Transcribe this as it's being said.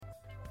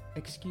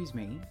Excuse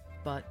me,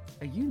 but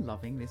are you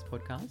loving this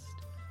podcast?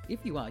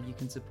 If you are, you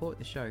can support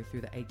the show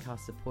through the Acast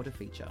supporter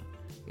feature.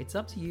 It's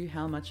up to you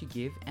how much you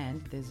give,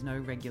 and there's no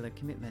regular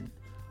commitment.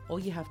 All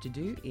you have to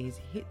do is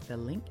hit the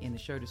link in the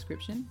show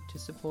description to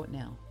support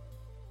now.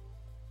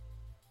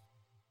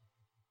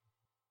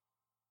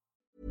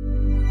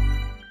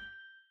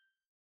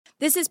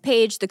 This is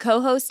Paige, the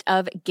co-host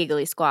of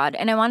Giggly Squad,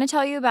 and I want to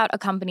tell you about a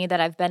company that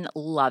I've been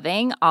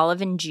loving,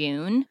 Olive &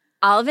 June.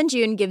 Olive &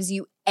 June gives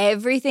you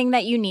everything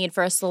that you need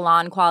for a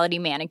salon-quality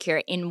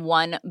manicure in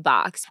one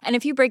box. And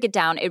if you break it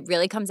down, it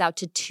really comes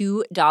out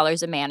to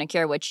 $2 a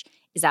manicure, which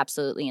is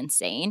absolutely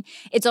insane.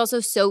 It's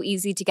also so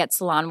easy to get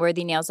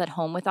salon-worthy nails at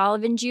home with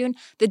Olive & June.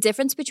 The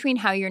difference between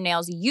how your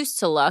nails used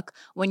to look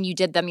when you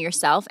did them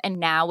yourself and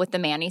now with the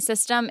Mani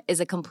system is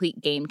a complete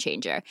game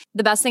changer.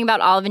 The best thing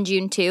about Olive &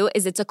 June, too,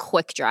 is it's a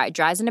quick dry.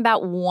 Dries in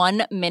about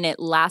 1 minute,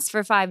 lasts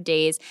for 5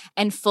 days,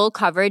 and full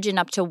coverage in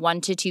up to 1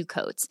 to 2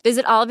 coats.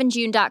 Visit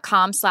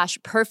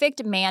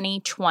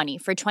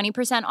oliveandjune.com/perfectmani20 for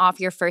 20%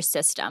 off your first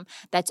system.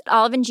 That's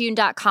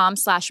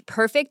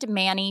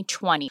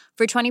oliveandjune.com/perfectmani20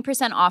 for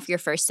 20% off your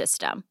first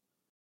system.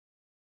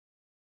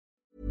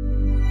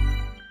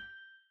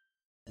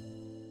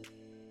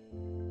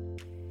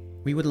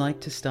 We would like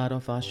to start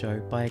off our show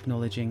by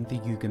acknowledging the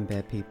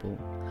Yugambeh people,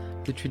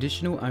 the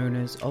traditional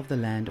owners of the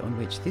land on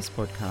which this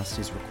podcast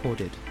is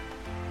recorded.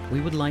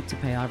 We would like to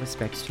pay our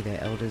respects to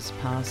their elders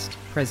past,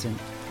 present,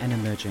 and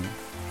emerging.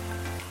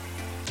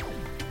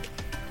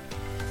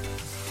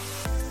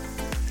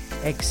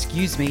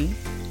 Excuse me,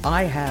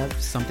 I have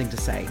something to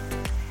say.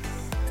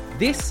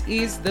 This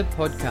is the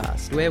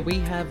podcast where we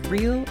have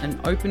real and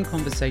open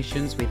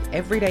conversations with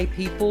everyday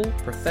people,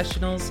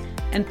 professionals,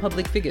 and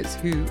public figures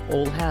who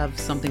all have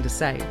something to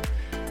say.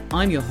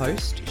 I'm your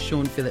host,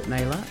 Sean Phillip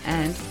Naylor,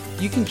 and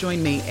you can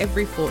join me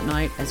every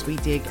fortnight as we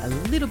dig a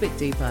little bit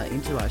deeper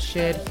into our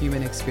shared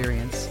human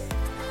experience.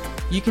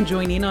 You can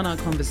join in on our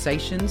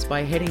conversations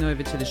by heading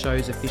over to the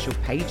show's official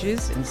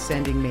pages and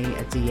sending me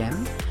a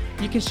DM.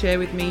 You can share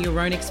with me your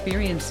own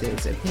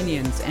experiences,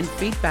 opinions, and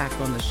feedback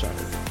on the show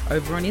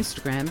over on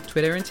Instagram,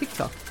 Twitter, and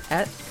TikTok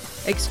at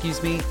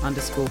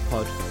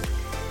excuseme_pod.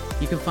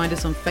 You can find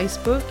us on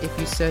Facebook if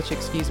you search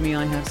Excuse Me,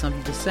 I Have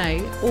Something to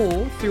Say,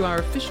 or through our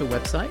official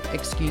website,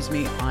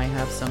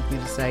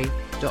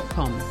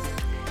 excusemeihavesomethingtosay.com.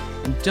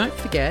 And don't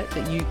forget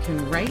that you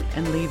can rate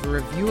and leave a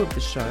review of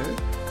the show,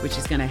 which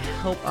is going to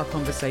help our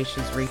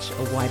conversations reach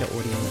a wider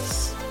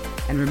audience.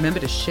 And remember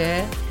to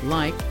share,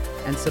 like,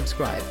 and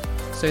subscribe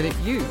so that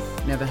you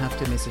never have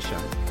to miss a show.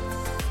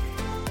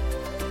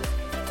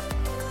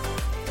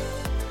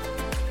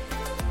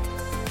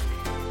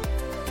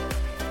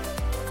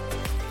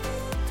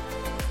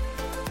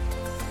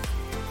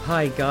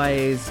 Hi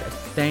guys,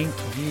 thank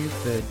you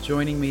for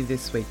joining me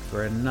this week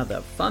for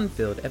another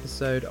fun-filled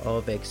episode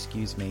of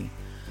Excuse Me.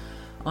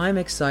 I'm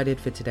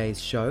excited for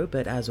today's show,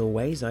 but as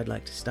always, I'd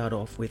like to start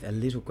off with a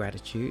little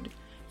gratitude.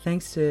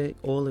 Thanks to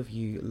all of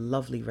you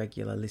lovely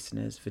regular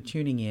listeners for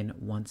tuning in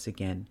once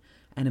again.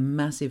 And a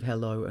massive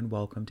hello and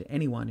welcome to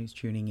anyone who's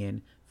tuning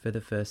in for the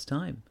first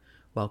time.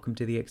 Welcome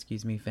to the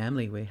Excuse Me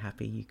family. We're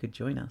happy you could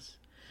join us.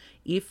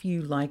 If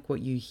you like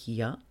what you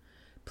hear,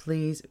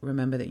 please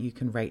remember that you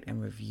can rate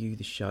and review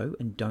the show,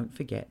 and don't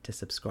forget to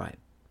subscribe.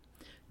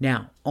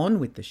 Now, on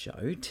with the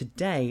show.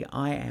 Today,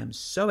 I am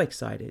so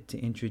excited to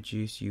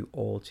introduce you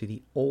all to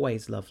the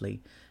always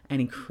lovely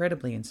and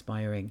incredibly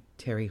inspiring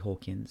Terry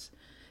Hawkins.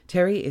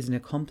 Terry is an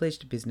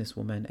accomplished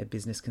businesswoman, a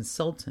business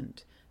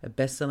consultant, a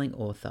best-selling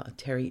author.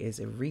 Terry is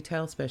a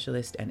retail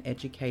specialist and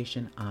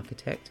education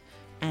architect,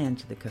 and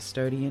the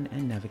custodian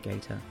and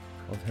navigator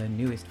of her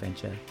newest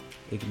venture,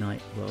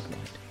 Ignite Worldwide.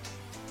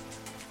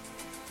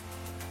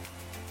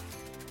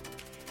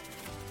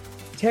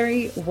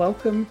 Terry,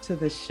 welcome to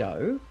the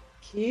show.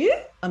 Cute.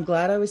 I'm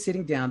glad I was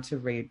sitting down to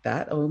read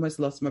that. I almost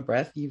lost my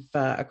breath. You've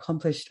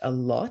accomplished a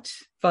lot,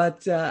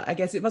 but I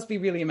guess it must be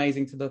really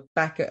amazing to look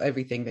back at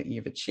everything that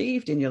you've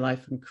achieved in your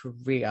life and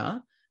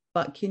career.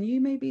 But can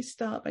you maybe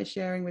start by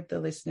sharing with the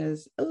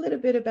listeners a little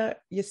bit about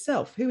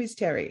yourself? Who is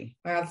Terry?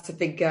 Wow, that's a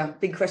big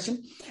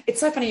question.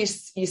 It's so funny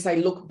you say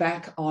look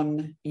back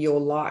on your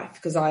life,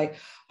 because I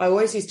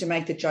always used to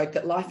make the joke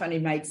that life only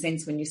made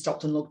sense when you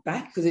stopped and looked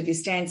back, because if you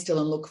stand still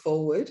and look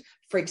forward,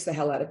 freaks the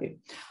hell out of you.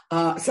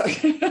 So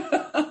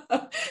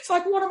it's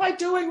like, what am I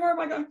doing? Where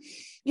am I going?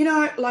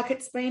 Like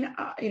it's been,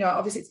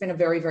 obviously it's been a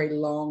very, very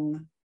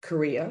long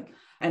career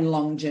and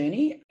long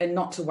journey, and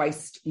not to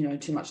waste,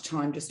 too much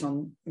time just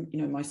on,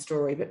 my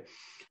story, but,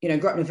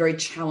 grew up in a very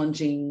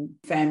challenging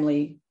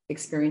family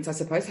experience, I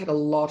suppose. Had a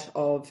lot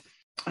of,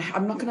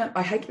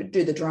 I hate to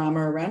do the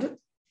drama around it,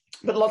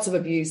 but lots of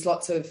abuse,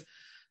 lots of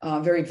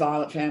very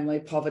violent family,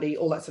 poverty,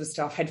 all that sort of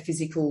stuff. Had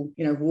physical,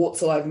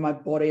 warts all over my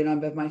body and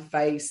over my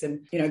face,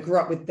 and, grew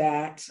up with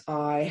that.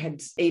 I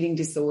had eating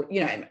disorder,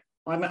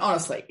 I mean,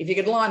 honestly, if you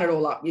could line it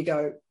all up, you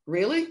go,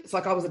 really? It's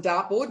like I was a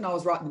dartboard and I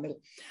was right in the middle.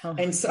 Oh.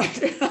 And so,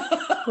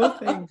 poor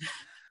thing.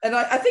 And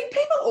I think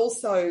people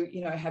also,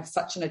 have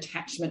such an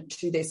attachment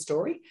to their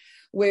story,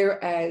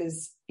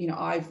 whereas,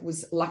 I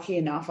was lucky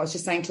enough. I was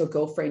just saying to a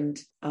girlfriend,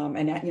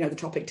 and the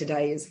topic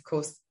today is, of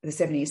course, the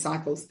 7-year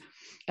cycles.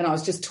 And I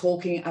was just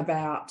talking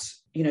about,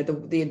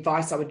 the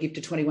advice I would give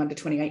to 21 to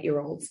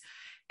 28-year-olds.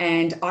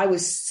 And I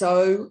was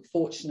so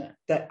fortunate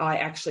that I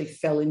actually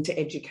fell into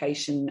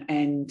education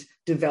and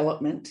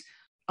development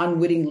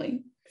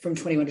unwittingly from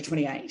 21 to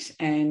 28.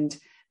 And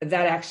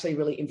that actually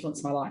really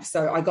influenced my life.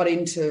 So I got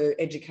into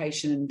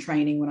education and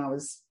training when I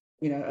was,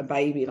 a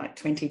baby, like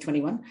 20,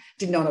 21.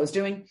 Didn't know what I was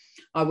doing.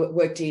 I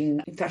worked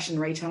in fashion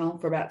retail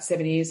for about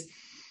 7 years.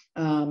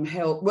 Came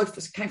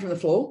from the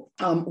floor,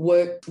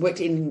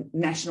 worked in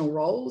national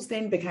roles,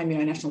 then became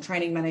national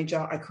training manager.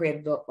 I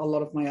created a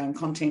lot of my own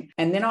content,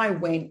 and then I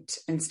went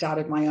and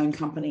started my own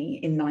company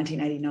in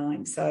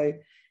 1989. So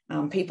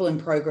People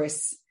in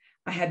Progress,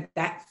 I had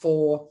that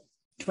for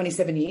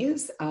 27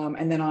 years,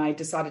 and then I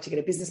decided to get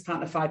a business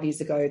partner 5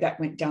 years ago. That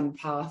went down the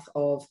path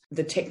of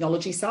the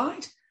technology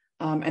side,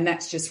 and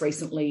that's just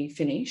recently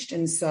finished.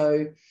 And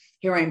so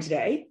here I am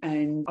today,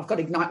 and I've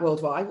got Ignite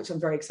Worldwide, which I'm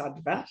very excited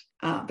about.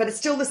 But it's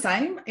still the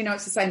same,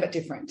 it's the same but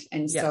different.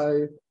 And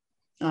so,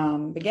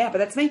 but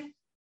that's me.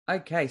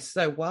 Okay,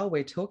 so while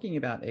we're talking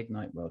about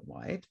Ignite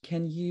Worldwide,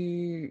 can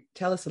you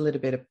tell us a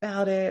little bit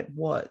about it,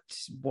 what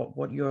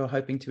you're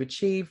hoping to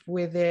achieve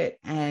with it?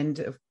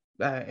 And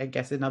I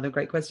guess another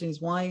great question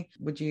is, why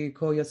would you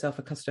call yourself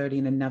a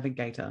custodian and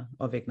navigator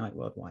of Ignite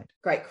Worldwide?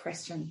 Great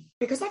question.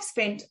 Because I've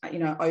spent,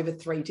 over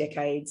 3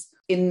 decades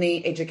in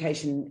the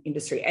education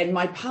industry, and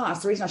my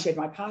past, the reason I shared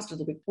my past a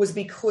little bit was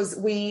because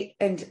I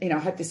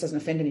hope this doesn't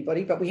offend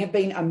anybody, but we have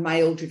been a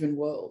male-driven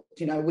world.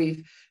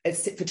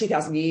 It's for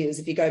 2,000 years,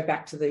 if you go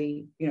back to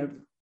the,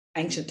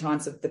 ancient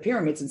times of the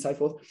pyramids and so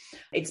forth,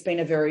 it's been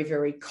a very,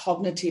 very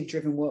cognitive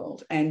driven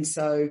world. And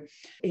so,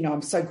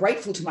 I'm so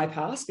grateful to my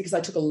past because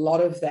I took a lot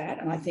of that.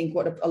 And I think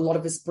what a lot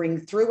of us bring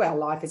through our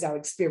life is our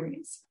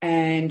experience.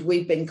 And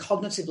we've been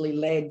cognitively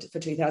led for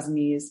 2,000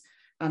 years.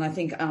 And I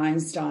think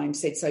Einstein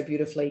said so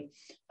beautifully,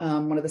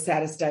 one of the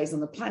saddest days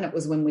on the planet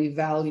was when we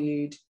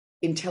valued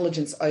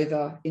intelligence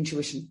over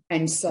intuition.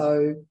 And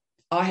so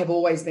I have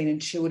always been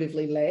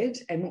intuitively led,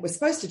 and what we're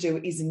supposed to do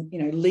is,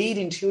 lead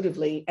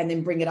intuitively and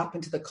then bring it up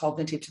into the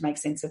cognitive to make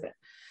sense of it.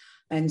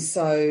 And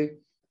so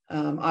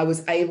I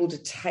was able to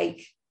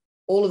take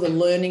all of the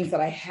learnings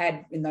that I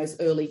had in those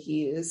early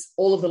years,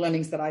 all of the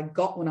learnings that I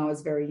got when I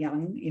was very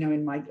young,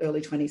 in my early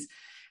 20s.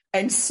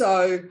 And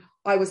so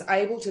I was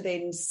able to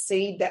then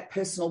seed that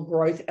personal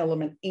growth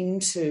element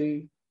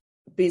into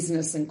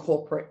business and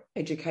corporate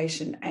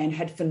education and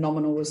had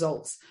phenomenal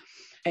results.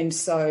 And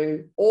so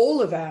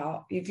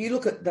if you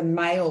look at the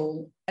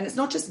male, and it's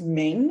not just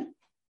men,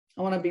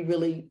 I want to be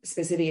really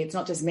specific, it's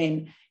not just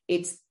men,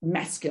 it's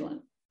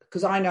masculine.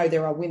 Because I know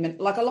there are women,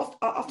 like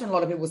often a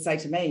lot of people say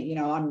to me,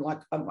 I'm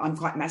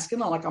quite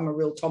masculine, like I'm a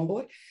real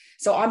tomboy.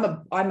 So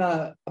I'm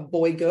a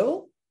boy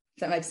girl,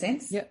 if that makes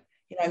sense. Yeah.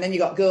 And then you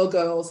got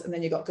girls, and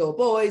then you got girl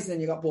boys, and then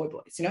you got boys,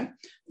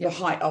 the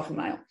height alpha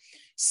male.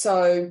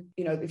 So,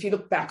 if you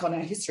look back on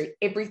our history,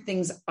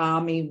 everything's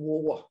army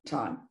war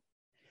time.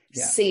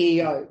 Yeah.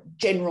 CEO,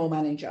 general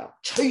manager,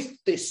 chief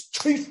this,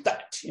 chief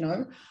that,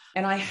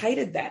 and I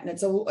hated that. And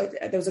there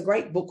was a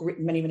great book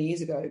written many, many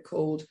years ago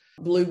called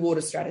Blue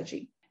Water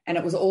Strategy. And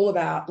it was all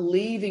about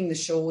leaving the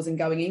shores and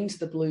going into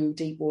the blue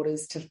deep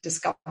waters to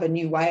discover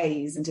new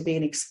ways and to be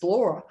an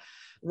explorer,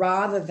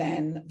 rather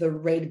than the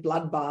red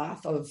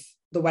bloodbath of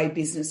the way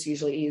business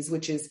usually is,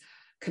 which is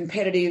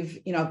competitive.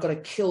 I've got to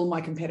kill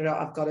my competitor.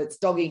 It's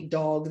dog eat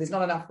dog. There's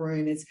not enough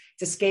room. It's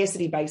a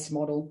scarcity-based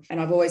model. And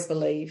I've always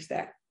believed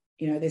that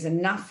there's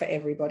enough for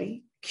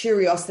everybody.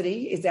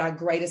 Curiosity is our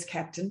greatest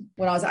captain.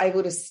 When I was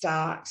able to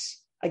start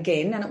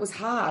again, and it was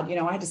hard,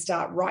 I had to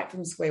start right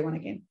from square one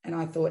again. And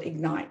I thought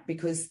Ignite,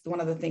 because one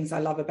of the things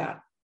I love about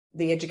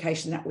the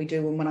education that we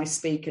do and when I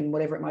speak and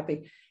whatever it might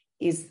be,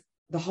 is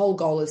the whole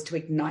goal is to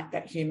ignite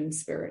that human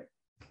spirit.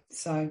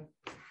 So.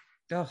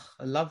 Oh,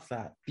 I love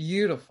that.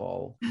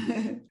 Beautiful.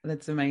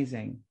 That's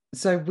amazing.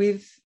 So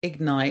with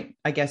Ignite,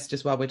 I guess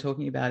just while we're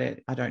talking about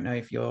it, I don't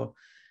know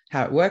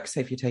how it works,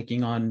 if you're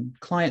taking on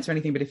clients or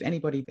anything, but if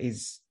anybody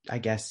is, I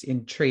guess,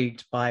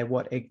 intrigued by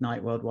what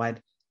Ignite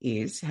Worldwide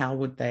is, how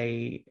would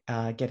they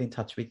get in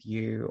touch with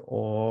you,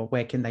 or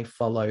where can they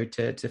follow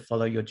to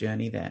follow your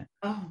journey there?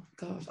 Oh,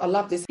 gosh, I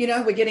love this.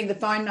 We're getting the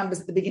phone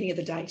numbers at the beginning of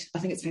the date. I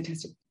think it's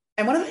fantastic.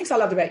 And one of the things I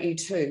loved about you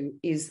too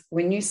is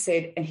when you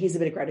said, and here's a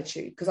bit of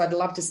gratitude, because I'd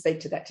love to speak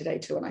to that today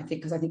too. And I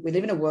think we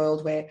live in a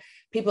world where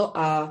people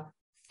are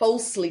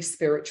falsely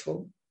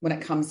spiritual when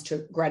it comes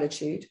to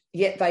gratitude,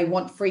 yet they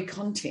want free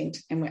content.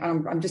 And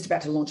I'm just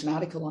about to launch an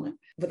article on it,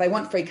 but they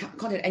want free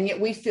content. And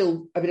yet we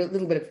feel a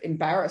little bit of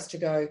embarrassed to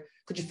go,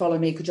 could you follow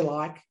me? Could you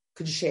like?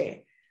 Could you share?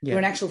 Yeah.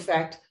 When in actual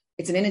fact,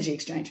 it's an energy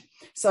exchange.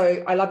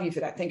 So I love you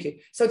for that. Thank you.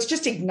 So it's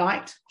just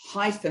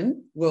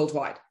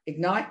Ignite-Worldwide.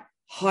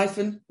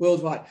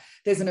 Ignite-Worldwide.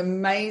 There's an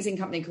amazing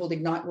company called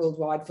Ignite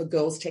Worldwide for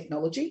girls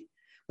technology,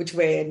 which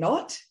we're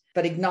not,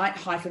 but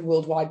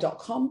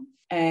ignite-worldwide.com.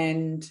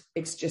 And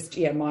it's just,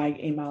 my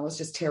email is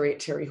just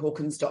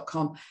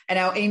terry@terryhawkins.com. And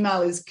our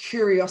email is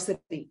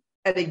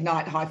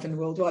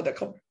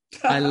curiosity@ignite-worldwide.com.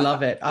 I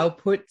love it. I'll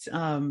put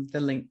the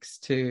links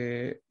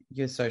to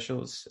your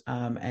socials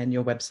and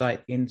your website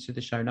into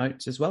the show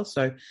notes as well.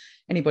 So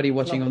anybody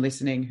watching or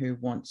listening who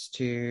wants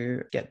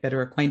to get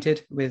better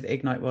acquainted with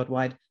Ignite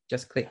Worldwide,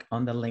 just click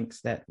on the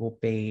links that will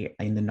be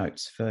in the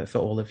notes for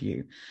all of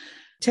you.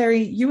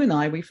 Terry, you and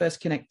I, we first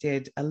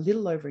connected a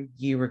little over a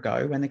year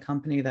ago when the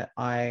company that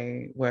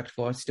I worked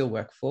for, still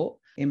work for,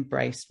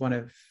 embraced one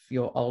of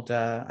your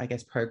older, I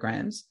guess,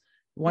 programs.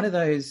 One of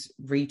those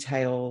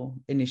retail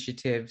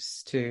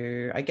initiatives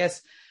to, I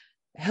guess,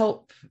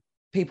 help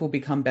people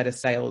become better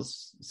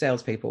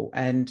salespeople.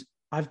 And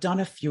I've done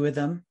a few of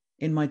them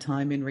in my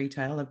time in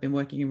retail. I've been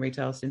working in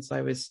retail since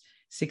I was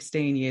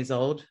 16 years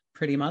old,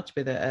 pretty much,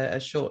 with a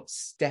short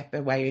step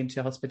away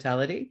into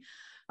hospitality.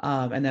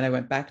 And then I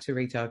went back to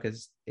retail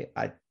because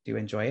I do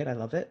enjoy it. I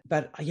love it.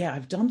 But yeah,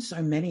 I've done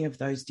so many of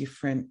those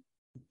different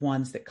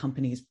ones that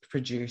companies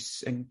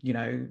produce, and, you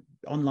know,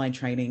 online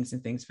trainings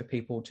and things for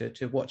people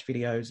to watch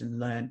videos and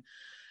learn.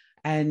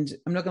 And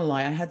I'm not going to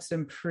lie, I had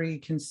some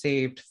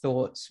preconceived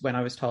thoughts when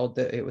I was told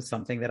that it was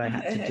something that I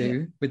had to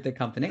do with the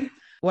company.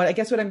 Well, I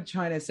guess what I'm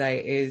trying to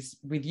say is,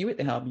 with you at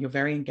the helm, you're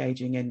very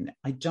engaging. And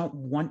I don't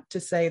want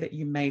to say that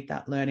you made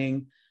that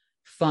learning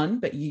fun,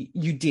 but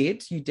you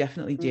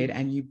definitely did.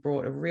 And you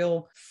brought a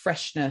real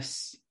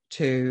freshness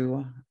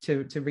to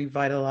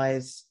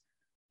revitalize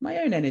my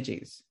own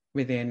energies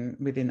within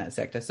that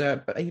sector.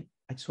 So but I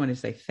just want to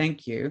say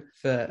thank you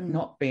for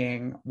not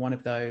being one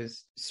of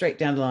those straight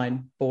down the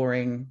line,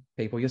 boring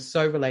people. You're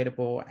so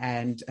relatable,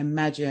 and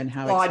imagine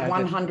how Slide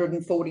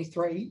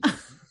 143.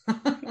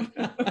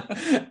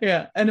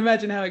 Yeah, and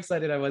imagine how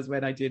excited I was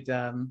when I did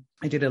a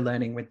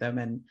learning with them,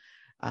 and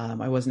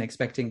I wasn't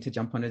expecting to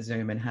jump on a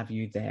Zoom and have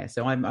you there.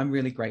 So I'm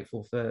really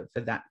grateful for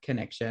that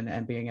connection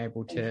and being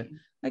able to,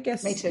 I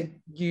guess,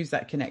 use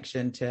that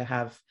connection to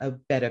have a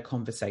better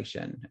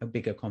conversation, a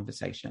bigger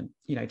conversation,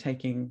 you know,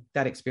 taking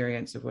that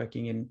experience of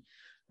working in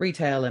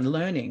retail and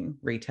learning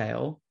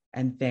retail.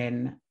 And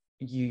then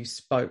you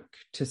spoke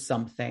to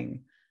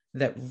something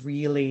that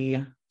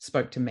really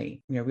spoke to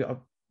me. You know,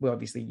 well,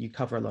 obviously you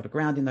cover a lot of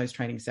ground in those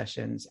training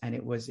sessions, and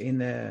it was in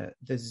the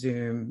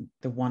Zoom,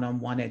 the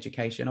one-on-one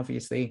education.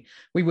 Obviously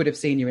we would have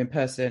seen you in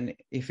person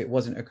if it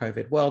wasn't a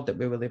COVID world that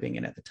we were living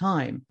in at the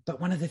time.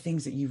 But one of the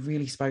things that you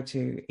really spoke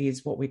to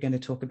is what we're going to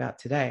talk about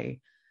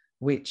today,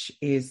 which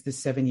is the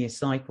 7-year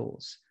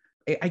cycles.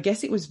 I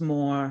guess it was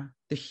more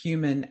the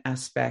human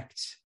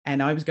aspect.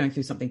 And I was going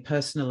through something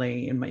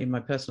personally in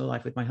my personal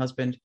life with my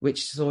husband,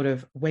 which sort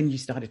of, when you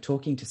started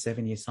talking to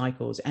 7-year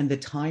cycles and the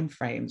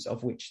timeframes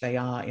of which they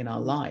are in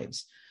our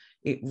lives,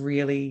 it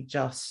really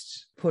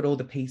just put all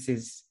the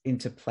pieces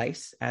into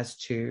place as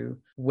to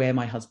where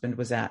my husband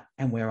was at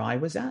and where I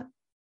was at.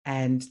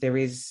 And there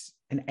is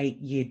an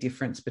 8-year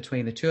difference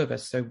between the two of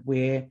us. So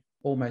we're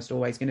almost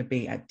always going to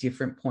be at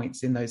different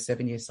points in those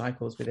 7-year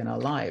cycles within our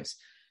lives,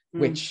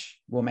 which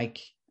will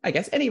make, I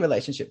guess, any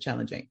relationship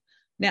challenging.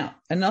 Now,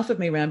 enough of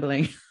me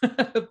rambling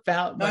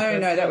about my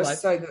that was life.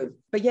 so good.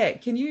 But yeah,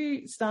 can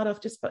you start off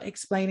just by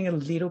explaining a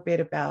little bit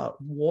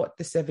about what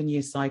the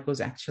 7-year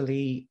cycles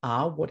actually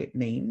are, what it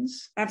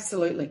means?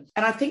 Absolutely.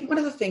 And I think one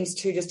of the things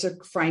too, just to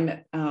frame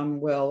it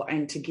well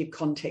and to give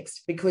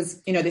context,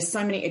 because, you know, there's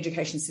so many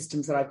education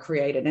systems that I've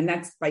created, and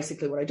that's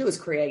basically what I do, is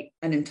create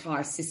an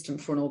entire system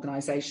for an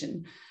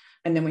organization.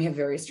 And then we have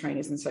various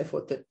trainers and so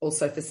forth that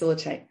also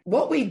facilitate.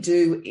 What we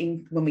do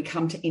when we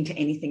come into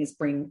anything is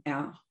bring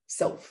our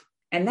self.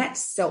 And that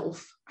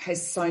self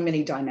has so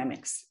many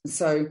dynamics.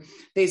 So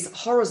there's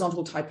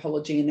horizontal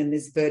typology and then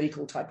there's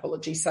vertical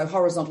typology. So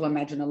horizontal,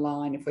 imagine a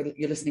line if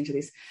you're listening to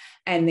this,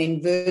 and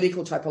then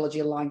vertical typology,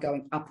 a line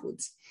going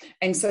upwards.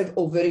 And so,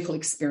 or vertical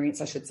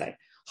experience, I should say.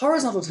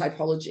 Horizontal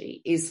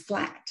typology is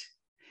flat.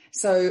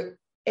 So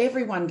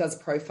everyone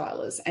does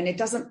profilers, and it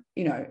doesn't,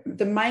 you know,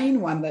 the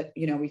main one that,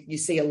 you know, you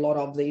see a lot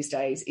of these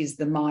days is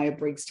the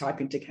Myers-Briggs type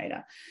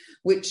indicator,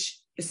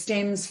 which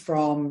stems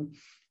from,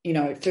 you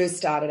know, first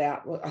started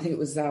out, I think it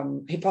was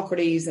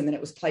Hippocrates, and then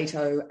it was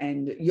Plato,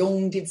 and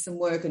Jung did some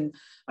work. And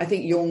I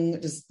think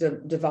Jung just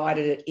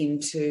divided it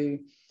into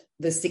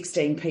the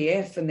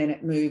 16PF, and then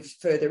it moved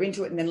further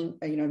into it. And then,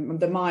 you know,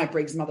 the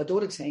Myers-Briggs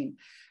mother-daughter team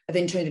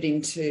then turned it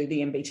into the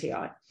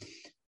MBTI.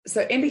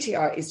 So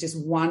MBTI is just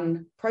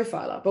one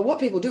profiler. But what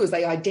people do is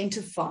they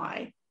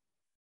identify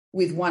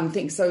with one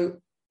thing. So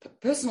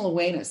personal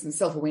awareness and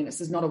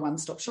self-awareness is not a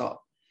one-stop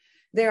shop.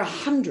 There are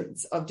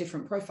hundreds of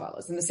different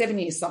profilers, and the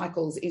 7-year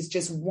cycles is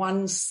just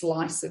one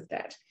slice of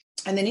that.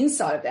 And then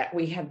inside of that,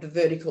 we have the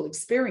vertical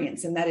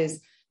experience, and that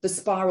is the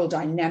spiral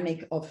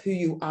dynamic of who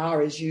you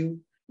are as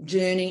you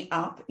journey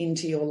up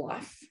into your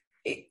life.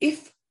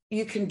 If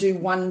you can do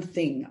one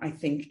thing, I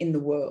think, in the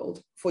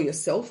world for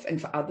yourself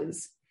and for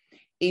others,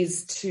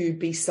 is to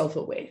be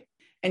self-aware.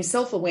 And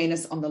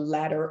self-awareness on the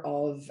ladder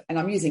of, and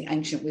I'm using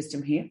ancient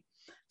wisdom here,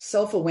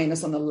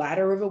 self-awareness on the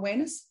ladder of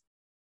awareness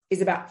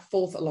is about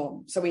fourth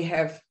along. So we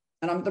have,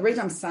 and the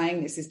reason I'm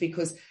saying this is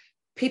because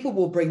people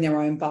will bring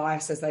their own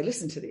bias as they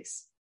listen to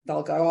this.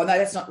 They'll go, oh, no,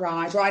 that's not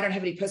right, or I don't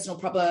have any personal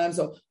problems,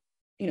 or,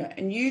 you know,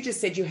 and you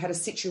just said you had a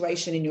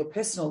situation in your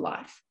personal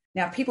life.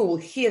 Now, people will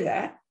hear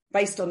that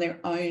based on their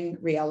own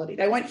reality.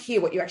 They won't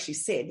hear what you actually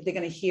said. They're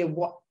going to hear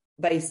what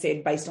they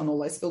said based on all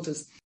those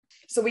filters.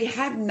 So we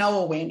have no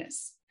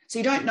awareness. So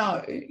you don't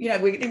know,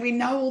 we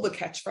know all the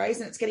catchphrase,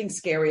 and it's getting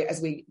scarier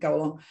as we go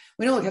along.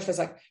 We know all the catchphrase,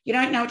 like, you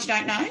don't know what you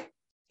don't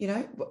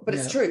know, but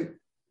it's true.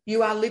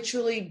 You are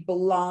literally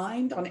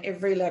blind on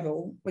every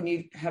level when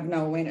you have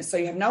no awareness. So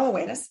you have no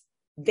awareness,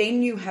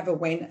 then you have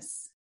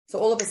awareness. So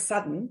all of a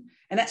sudden,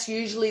 and that's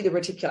usually the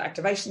reticular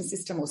activation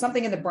system or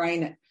something in the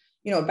brain that,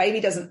 a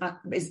baby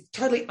is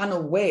totally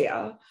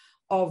unaware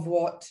of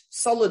what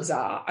solids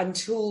are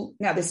until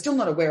now. They're still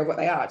not aware of what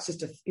they are. It's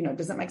just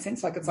does that make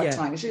sense? Like it's like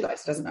tying a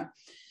shoelace, doesn't it?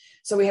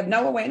 So we have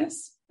no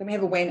awareness, then we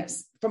have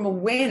awareness. From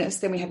awareness,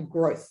 then we have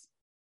growth.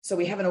 So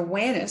we have an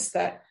awareness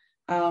that,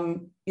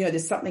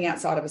 there's something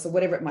outside of us or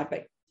whatever it might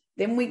be.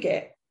 Then we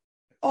get,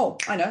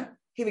 I know,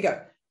 here we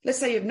go. Let's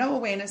say you have no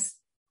awareness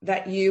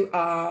that you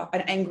are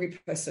an angry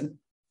person.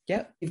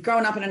 Yeah. You've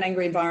grown up in an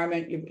angry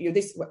environment. You're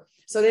this.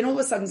 So then all of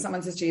a sudden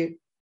someone says to you,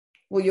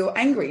 well, you're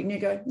angry. And you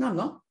go, no, I'm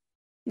not.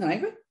 I'm not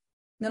angry. And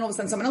then all of a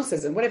sudden someone else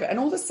says it, whatever. And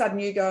all of a sudden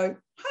you go,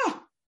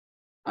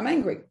 I'm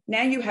angry.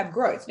 Now you have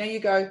growth. Now you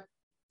go,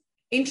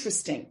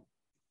 interesting.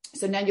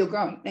 So now you're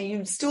growing. Now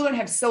you still don't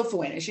have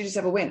self-awareness. You just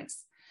have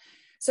awareness.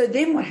 So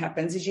then what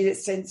happens is you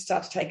then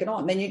start to take it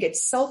on. Then you get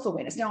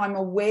self-awareness. Now I'm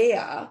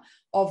aware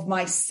of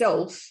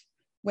myself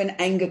when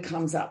anger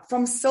comes up.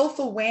 From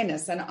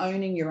self-awareness and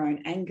owning your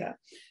own anger.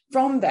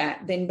 From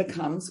that then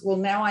becomes, well,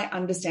 now I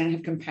understand and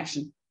have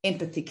compassion.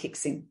 Empathy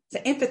kicks in. So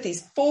empathy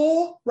is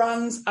 4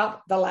 rungs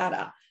up the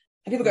ladder.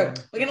 And people go,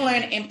 we're going to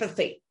learn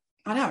empathy.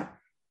 I know.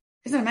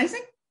 Isn't it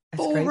amazing?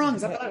 That's 4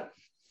 rungs up the ladder.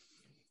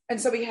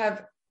 And so we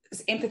have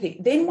empathy.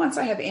 Then once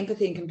I have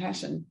empathy and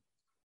compassion,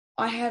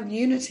 I have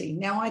unity.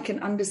 Now I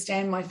can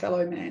understand my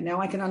fellow man.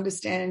 Now I can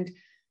understand,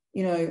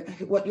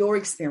 what your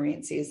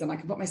experience is, and I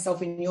can put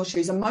myself in your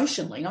shoes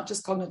emotionally, not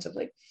just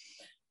cognitively.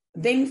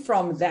 Then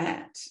from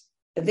that,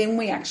 then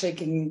we actually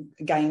can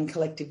gain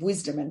collective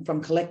wisdom. And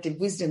from collective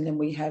wisdom, then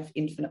we have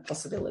infinite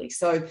possibility.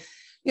 So,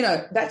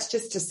 that's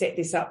just to set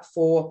this up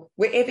for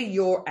wherever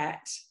you're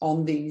at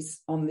on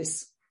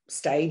this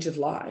stage of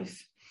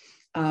life.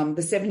 The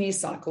 7-year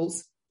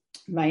cycles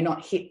may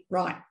not hit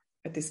right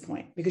at this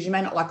point because you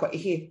may not like what you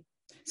hear.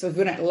 So if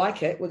we don't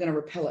like it, we're going to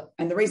repel it.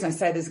 And the reason I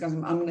say this is because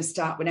I'm going to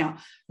start with now.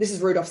 This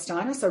is Rudolf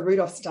Steiner. So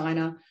Rudolf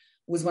Steiner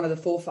was one of the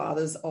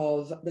forefathers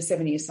of the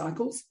 7-year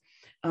cycles.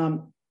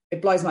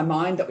 It blows my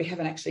mind that we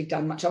haven't actually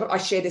done much of it. I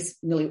share this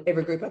nearly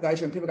every group I go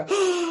to, and people go,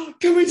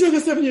 can we do the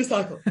 7-year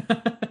cycle?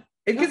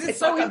 Because it's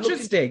so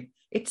interesting.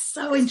 It's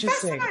so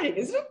interesting. Fascinating,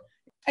 isn't it?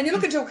 And you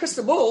look into a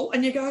crystal ball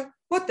and you go,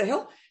 what the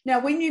hell? Now,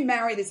 when you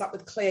marry this up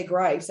with Clare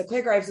Graves, so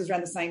Clare Graves was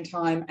around the same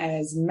time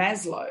as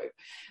Maslow,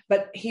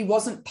 but he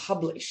wasn't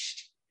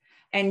published.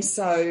 And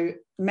so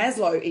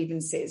Maslow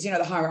even says,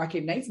 the hierarchy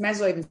of needs,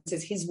 Maslow even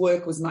says his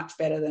work was much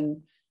better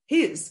than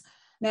his.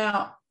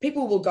 Now,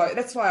 people will go,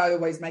 that's why I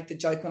always make the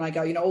joke when I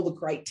go, all the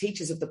great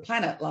teachers of the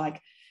planet, like,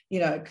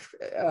 you've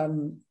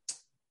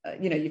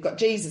got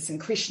Jesus and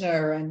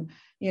Krishna and,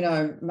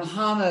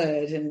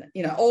 Muhammad and,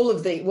 all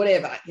of the,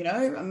 whatever,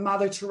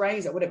 Mother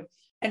Teresa, whatever.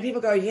 And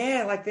people go,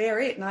 yeah, like they're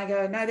it. And I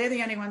go, no, they're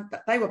the only one,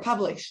 they were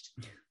published.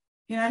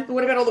 But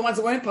what about all the ones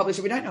that weren't published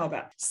that we don't know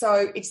about?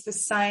 So it's the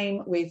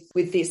same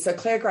with this. So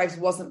Clare Graves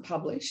wasn't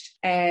published.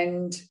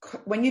 And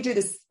when you do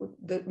this,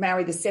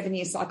 marry the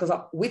 7-year cycles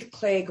up with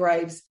Clare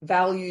Graves'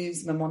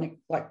 values, mnemonic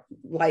like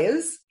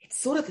layers, it's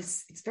sort of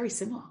this, it's very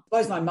similar. It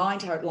blows my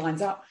mind how it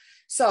lines up.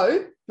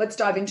 So let's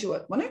dive into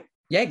it, won't it?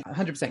 Yeah,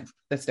 100%.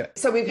 Let's do it.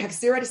 So we have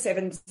 0 to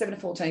 7, 7 to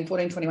 14,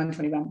 14, 21,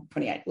 21,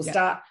 28. We'll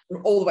start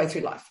all the way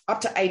through life,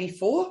 up to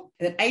 84.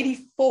 And then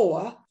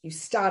 84, you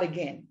start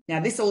again.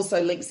 Now, this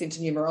also links into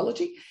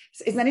numerology.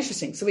 Isn't that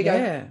interesting? So we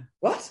go,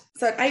 what?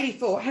 So at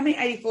 84, how many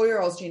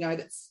 84-year-olds do you know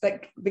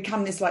that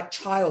become this like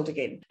child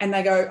again? And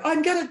they go,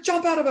 I'm going to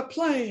jump out of a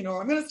plane,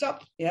 or I'm going to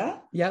stop. Yeah?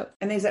 Yep.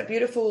 And there's that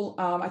beautiful,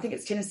 I think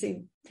it's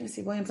Tennessee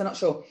Williams, I'm not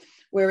sure,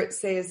 where it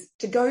says,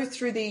 to go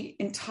through the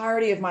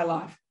entirety of my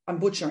life, I'm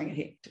butchering it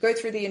here, to go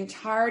through the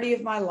entirety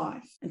of my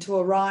life and to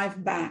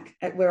arrive back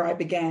at where I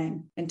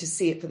began and to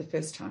see it for the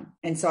first time.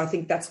 And so I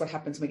think that's what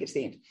happens when we get to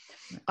the end.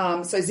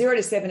 So 0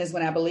 to 7 is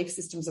when our belief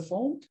systems are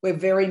formed. We're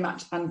very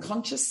much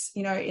unconscious,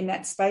 in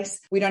that space.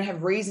 We don't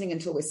have reasoning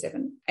until we're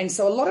 7. And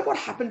so a lot of what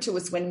happened to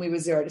us when we were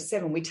 0 to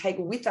 7, we take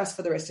with us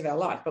for the rest of our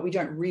life, but we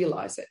don't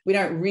realize it. We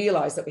don't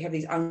realize that we have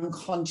these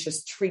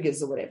unconscious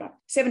triggers or whatever.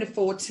 7 to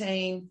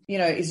 14,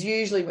 is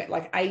usually when,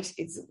 like 8,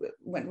 it's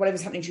when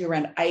whatever's happening to you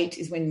around 8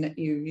 is when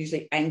you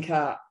usually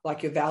anchor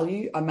like your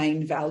value, a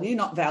main value,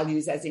 not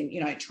values as in,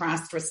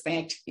 trust,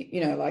 respect,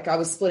 like I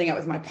was splitting up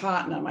with my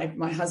partner,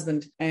 my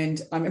husband, and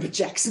I remember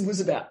Jackson was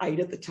about 8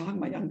 at the time,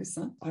 my youngest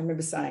son. I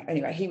remember saying,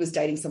 anyway, he was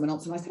dating someone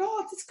else and I said,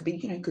 this could be,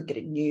 could get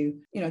a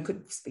new,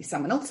 could be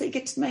someone else that you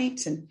get to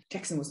meet. And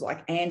Jackson was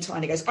like anti,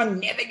 and he goes, I'm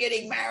never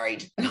getting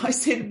married. And I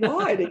said,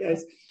 why? And he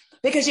goes,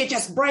 because you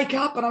just break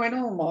up. And I went,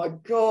 oh my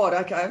God,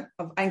 okay,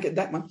 I've anchored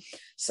that one.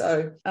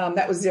 So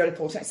that was 0 to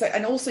 14. So,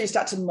 and also you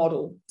start to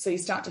model. So you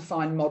start to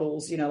find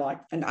models, you know, like,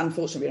 and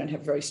unfortunately we don't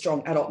have very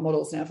strong adult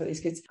models now for these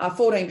kids.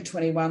 14 to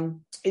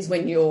 21 is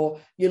when you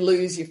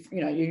lose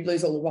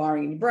all the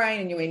wiring in your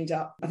brain, and you end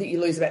up, I think you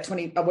lose about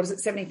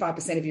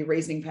 75% of your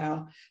reasoning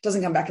power.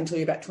 Doesn't come back until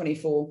you're about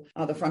 24,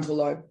 the frontal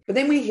lobe. But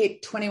then we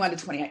hit 21 to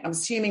 28. I'm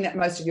assuming that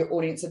most of your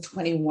audience are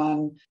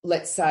 21,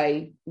 let's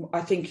say,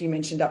 I think you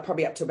mentioned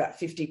probably up to about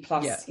 50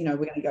 plus, you know,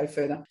 we're going to go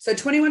further. So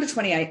 21 to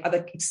 28 are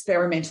the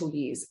experimental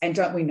years. And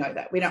don't we know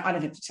that? I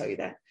don't have to tell you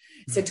that.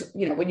 So,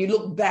 you know, when you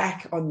look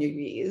back on your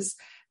years,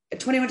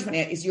 21 to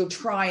 28 is you'll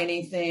try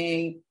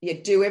anything, you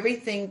do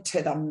everything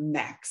to the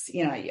max.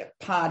 You know, you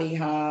party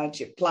hard,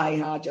 you play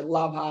hard, you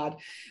love hard.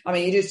 I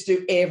mean, you just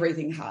do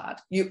everything hard.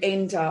 You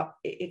end up,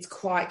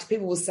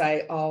 people will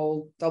say,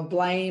 oh, they'll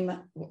blame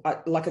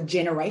like a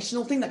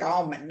generational thing. They go,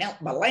 oh,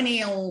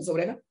 millennials or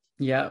whatever.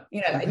 Yeah. You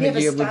know,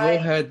 we've all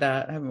heard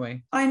that, haven't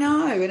we? I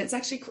know. And it's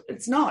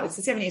not. It's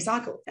a 7-year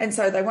cycle. And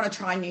so they want to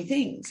try new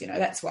things, you know,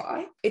 that's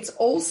why. It's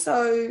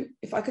also,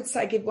 if I could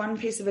say, give one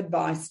piece of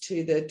advice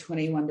to the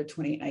 21 to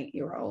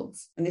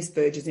 28-year-olds, and this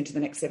verges into the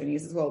next 7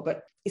 years as well,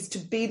 but is to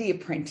be the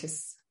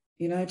apprentice.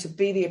 You know, to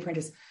be the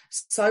apprentice.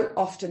 So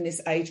often this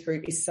age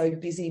group is so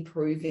busy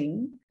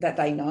proving that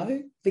they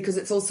know, because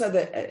it's also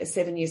a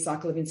 7-year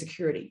cycle of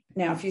insecurity.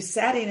 Now, if you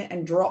sat in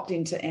and dropped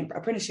into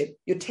apprenticeship,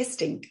 you're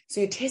testing. So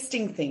you're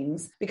testing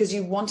things because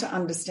you want to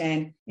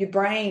understand your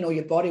brain or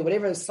your body,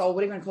 whatever, soul,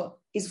 whatever you want to call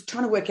it, is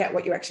trying to work out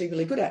what you're actually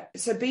really good at.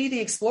 So be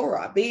the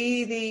explorer,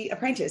 be the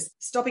apprentice.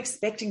 Stop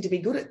expecting to be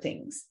good at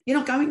things. You're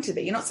not going to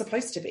be. You're not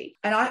supposed to be.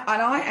 And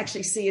I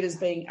actually see it as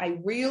being a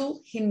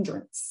real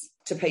hindrance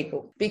to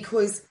people,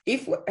 because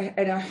I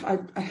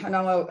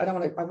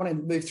want to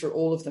move through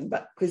all of them,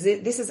 but because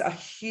this is a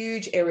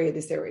huge area,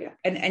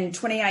 and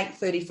 28,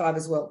 35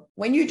 as well.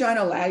 When you don't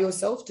allow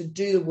yourself to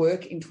do the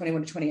work in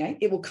 21 to 28,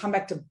 it will come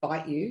back to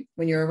bite you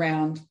when you're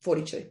around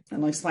 42.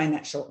 And I'll explain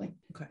that shortly.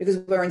 Okay. Because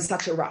we're in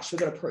such a rush, we've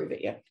got to prove it.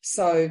 Yeah.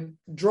 So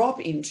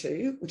drop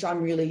into, which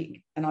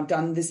and I've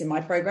done this in my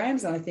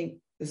programs, and I think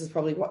this is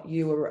probably what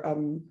you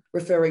were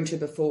referring to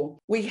before.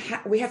 We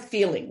have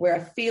feeling. We're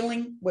a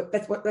feeling.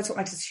 That's what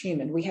makes us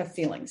human. We have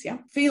feelings. Yeah,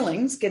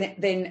 feelings.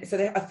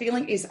 A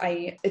feeling is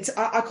I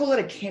call it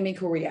a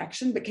chemical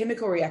reaction, but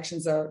chemical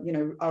reactions are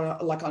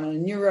like on a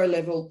neuro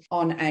level,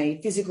 on a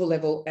physical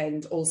level,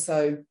 and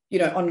also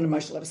on an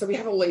emotional level. So we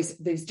have all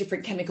these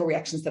different chemical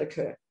reactions that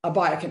occur, a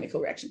biochemical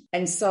reaction,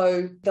 and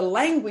so the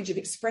language of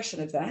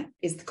expression of that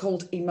is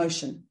called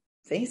emotion.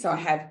 See, so I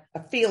have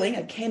a feeling,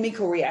 a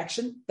chemical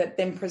reaction that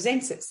then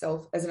presents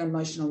itself as an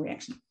emotional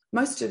reaction.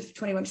 Most of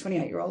 21 to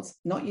 28-year-olds,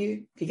 not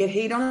you. If you get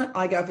heat on it,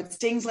 I go, if it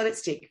stings, let it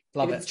stick.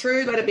 If it's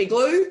true, let it be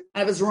glue.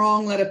 And if it's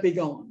wrong, let it be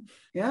gone.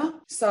 Yeah.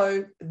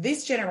 So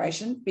this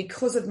generation,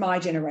 because of my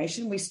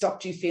generation, we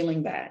stopped you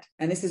feeling bad.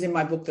 And this is in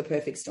my book, The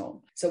Perfect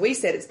Storm. So we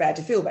said it's bad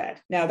to feel bad.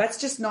 Now,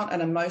 that's just not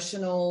an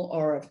emotional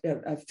or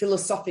a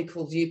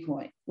philosophical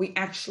viewpoint. We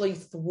actually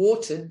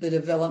thwarted the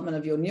development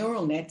of your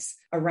neural nets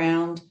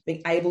around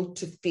being able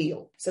to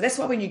feel. So that's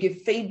why when you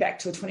give feedback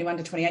to a 21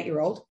 to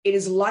 28-year-old, it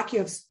is like you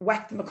have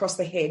whacked them across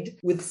the head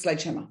with a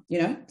sledgehammer,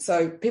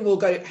 So people will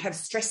go have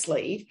stress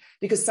leave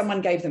because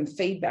someone gave them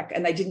feedback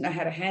and they didn't know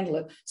how to handle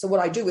it. So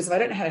what I do is, if I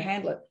don't know how to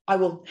handle it, I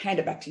will hand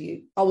it back to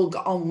you.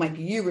 I'll make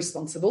you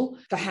responsible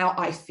for how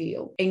I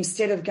feel,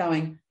 instead of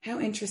going, how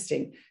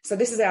interesting. So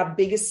this is our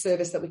biggest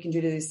service that we can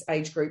do to this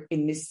age group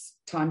in this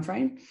time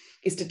frame,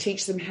 is to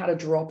teach them how to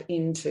drop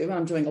into, and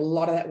I'm doing a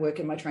lot of that work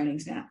in my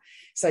trainings now.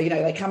 So,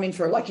 they come in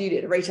for, like you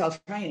did, a retail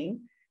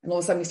training, and all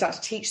of a sudden we start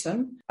to teach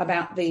them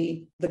about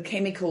the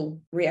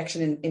chemical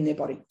reaction in their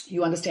body.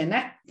 You understand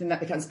that, then that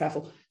becomes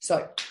powerful.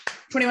 So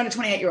 21 to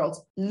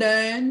 28-year-olds,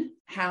 learn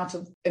how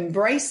to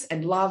embrace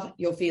and love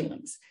your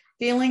feelings.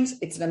 Feelings,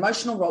 it's an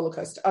emotional roller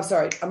coaster.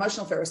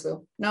 Emotional Ferris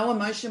wheel. No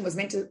emotion was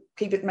meant to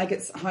make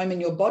its home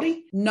in your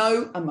body.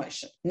 No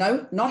emotion.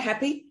 No, not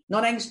happy,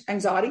 not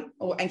anxiety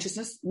or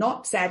anxiousness,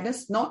 not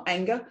sadness, not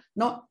anger,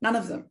 none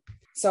of them.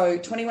 So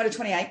 21 to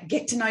 28,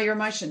 get to know your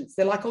emotions.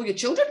 They're like all your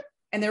children,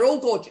 and they're all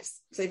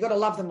gorgeous. So you've got to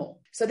love them all.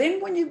 So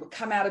then when you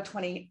come out of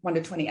 21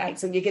 to 28,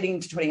 so you're getting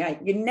into 28,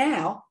 you're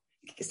now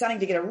starting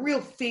to get a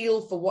real feel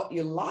for what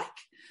you like,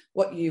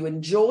 what you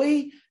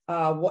enjoy,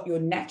 what your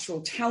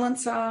natural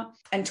talents are.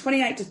 And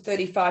 28 to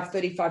 35,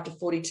 35 to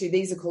 42,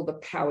 these are called the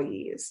power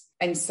years.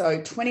 And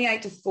so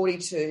 28 to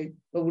 42,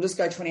 well, we'll just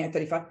go 28,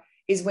 35,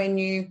 is when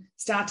you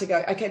start to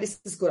go, okay, this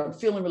is good. I'm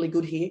feeling really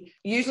good here.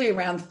 Usually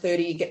around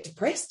 30, you get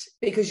depressed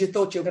because you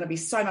thought you were going to be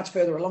so much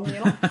further along in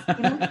your life.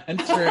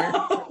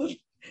 True.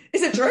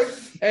 Is it true?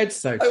 It's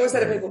so true. I always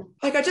say to people,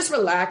 I go, just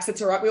relax.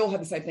 It's all right. We all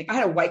have the same thing. I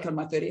had a wake on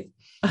my 30th.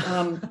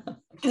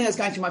 And I was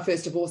going through my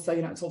first divorce, so,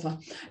 it's all fun.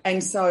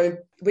 And so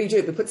we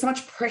put so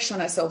much pressure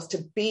on ourselves to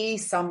be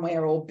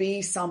somewhere or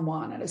be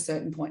someone at a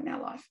certain point in our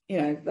life.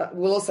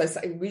 We'll also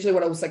say, usually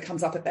what also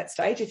comes up at that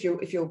stage, if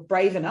you're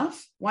brave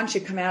enough, once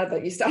you come out of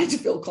it, you're starting to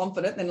feel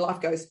confident, then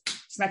life goes,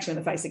 smacks you in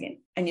the face again.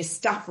 And your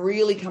stuff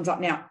really comes up.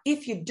 Now,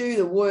 if you do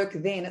the work,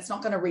 then it's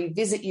not going to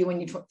revisit you when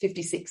you're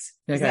 56.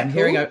 Okay, I'm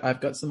hearing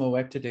I've got some more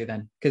work to do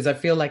then, because I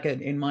feel like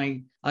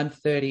I'm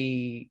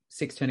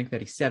 36 turning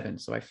 37.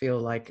 So I feel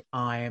like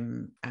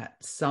I'm at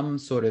some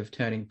sort of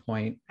turning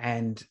point,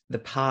 and the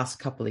past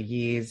couple of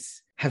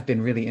years have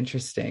been really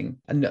interesting.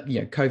 And,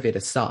 COVID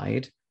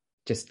aside,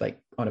 just like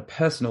on a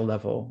personal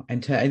level,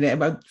 and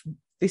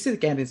this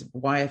is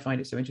why I find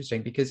it so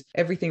interesting, because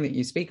everything that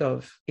you speak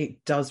of,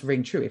 it does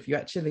ring true. If you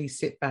actually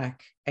sit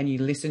back and you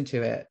listen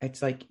to it,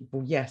 it's like,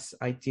 well, yes,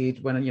 I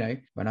did when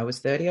I was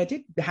 30, I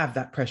did have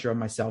that pressure on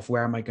myself.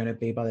 Where am I going to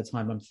be by the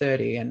time I'm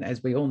 30? And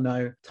as we all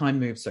know, time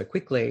moves so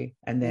quickly.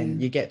 And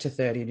then you get to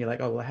 30 and you're like,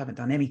 oh, well, I haven't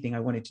done anything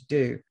I wanted to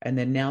do. And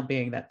then now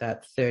being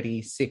that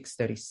 36,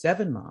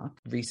 37 mark,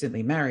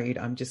 recently married,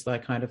 I'm just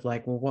like, kind of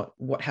like, well,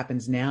 what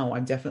happens now?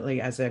 I'm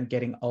definitely, as I'm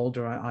getting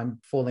older, I'm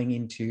falling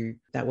into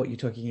that, what you're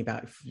talking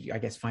about, I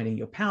guess, finding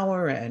your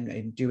power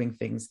and doing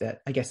things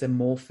that I guess are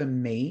more for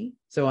me.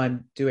 So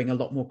I'm doing a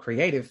lot more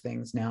creative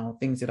things now,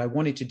 things that I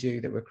wanted to do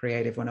that were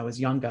creative when I was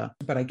younger,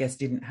 but I guess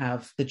didn't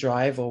have the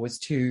drive or was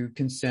too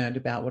concerned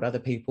about what other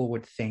people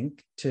would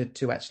think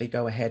to actually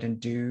go ahead and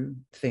do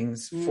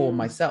things for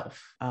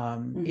myself.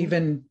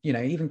 Even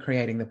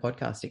creating the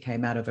podcast, it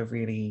came out of a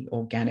really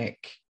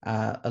organic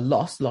a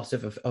loss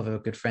of a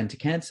good friend to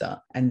cancer.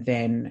 And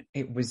then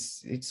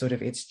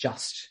it's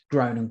just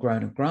grown and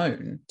grown and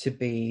grown to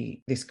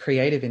be this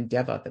creative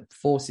endeavor that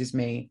forces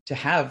me to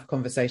have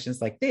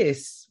conversations like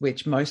this,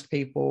 which most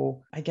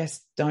people, I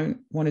guess, don't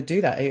want to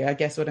do that. I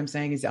guess what I'm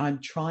saying is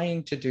I'm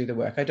trying to do the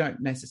work. I don't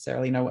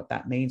necessarily know what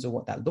that means or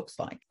what that looks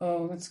like.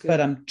 Oh, that's good.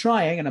 But I'm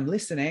trying and I'm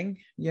listening,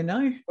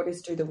 What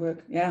is do the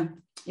work? Yeah.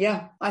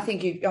 Yeah. I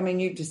think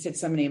you just said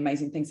so many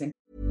amazing things.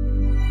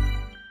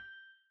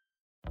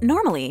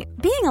 Normally,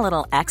 being a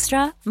little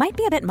extra might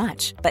be a bit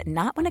much, but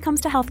not when it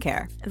comes to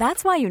healthcare.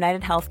 That's why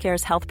United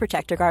Healthcare's Health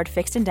Protector Guard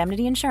fixed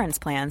indemnity insurance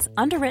plans,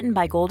 underwritten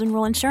by Golden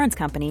Rule Insurance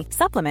Company,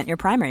 supplement your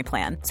primary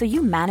plan so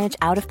you manage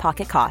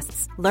out-of-pocket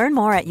costs. Learn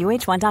more at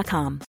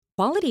uh1.com.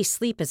 Quality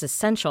sleep is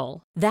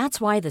essential. That's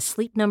why the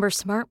Sleep Number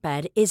Smart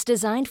Bed is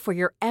designed for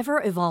your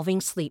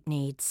ever-evolving sleep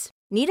needs.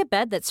 Need a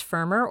bed that's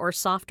firmer or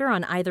softer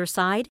on either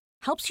side?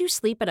 Helps you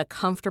sleep at a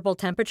comfortable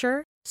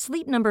temperature?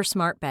 Sleep Number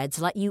Smart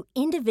Beds let you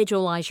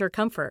individualize your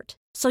comfort,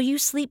 so you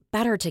sleep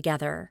better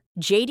together.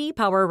 J.D.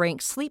 Power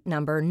ranks Sleep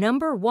Number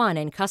number 1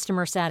 in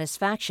customer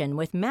satisfaction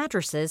with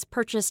mattresses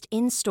purchased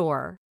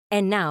in-store.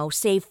 And now,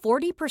 save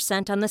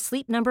 40% on the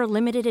Sleep Number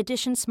Limited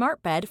Edition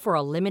Smart Bed for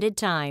a limited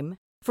time.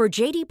 For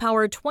J.D.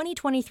 Power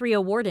 2023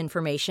 award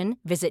information,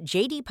 visit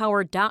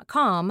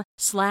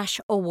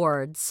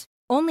jdpower.com/awards.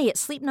 Only at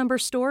Sleep Number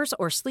stores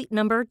or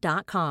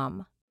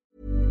sleepnumber.com.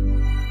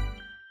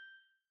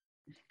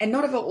 And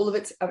not all of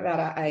it's about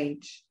our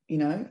age.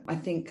 I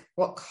think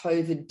what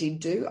COVID did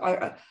do,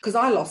 because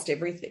I lost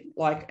everything,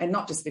 and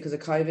not just because of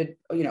COVID,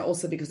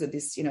 also because of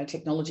this,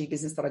 technology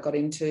business that I got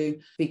into,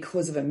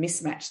 because of a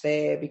mismatch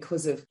there,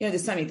 because of,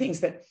 there's so many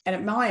things. And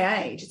at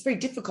my age, it's very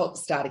difficult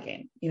to start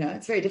again.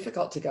 It's very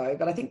difficult to go.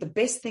 But I think the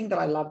best thing that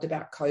I loved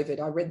about COVID,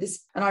 I read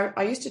this, and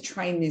I used to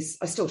train this,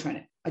 I still train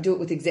it. I do it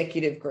with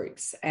executive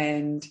groups,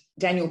 and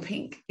Daniel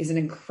Pink is an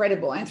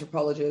incredible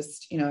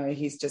anthropologist.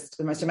 He's just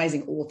the most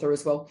amazing author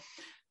as well.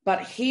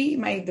 But he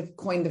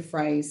coined the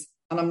phrase,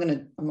 and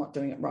I'm not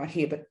doing it right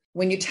here, but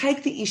when you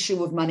take the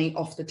issue of money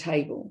off the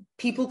table,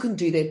 people can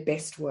do their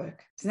best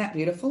work. Isn't that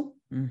beautiful?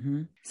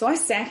 Mm-hmm. So I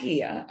sat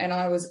here and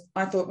I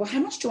thought, well,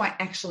 how much do I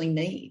actually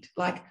need?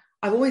 I've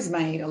always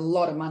made a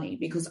lot of money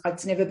because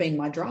it's never been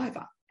my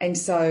driver. And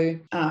so,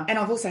 and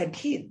I've also had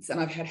kids, and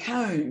I've had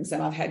homes,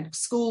 and I've had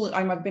school.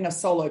 I've been a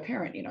solo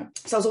parent,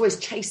 so I was always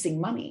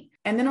chasing money.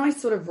 And then I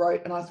sort of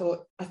wrote, and I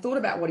thought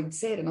about what he'd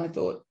said, and I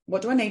thought,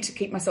 what do I need to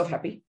keep myself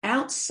happy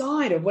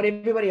outside of what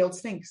everybody else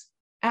thinks,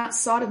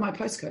 outside of my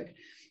postcode,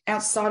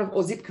 outside of,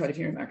 or zip code if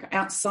you're in America,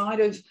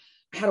 outside of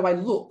how do I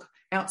look,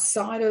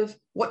 outside of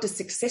what does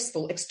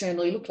successful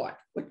externally look like?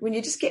 When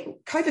you just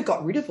COVID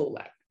got rid of all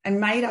that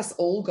and made us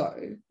all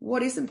go,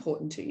 what is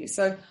important to you?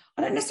 So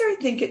I don't necessarily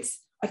think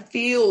I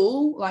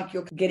feel like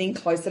you're getting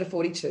closer to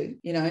 42,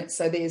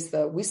 so there's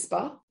the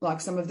whisper,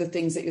 some of the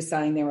things that you're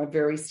saying there are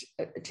very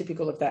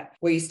typical of that,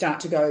 where you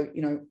start to go,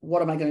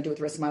 what am I going to do with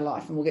the rest of my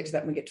life? And we'll get to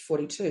that when we get to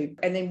 42.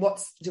 And then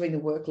what's doing the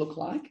work look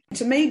like?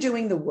 To me,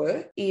 doing the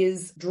work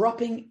is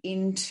dropping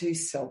into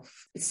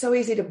self. It's so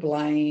easy to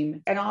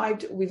blame.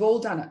 And we've all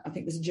done it. I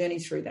think there's a journey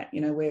through that,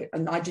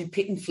 and I do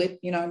pit and flip,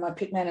 my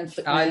pit man and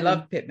flip man. I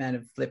love pit man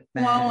and flip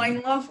man. Oh,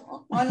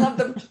 I love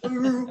them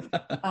too.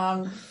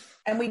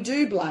 And we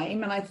do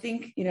blame. And I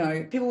think,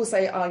 people will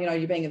say, oh,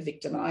 you're being a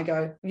victim. And I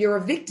go, you're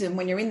a victim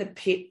when you're in the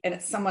pit and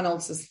it's someone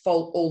else's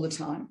fault all the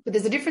time. But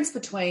there's a difference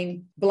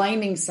between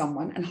blaming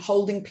someone and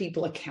holding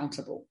people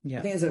accountable. Yeah.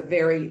 I think there's a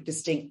very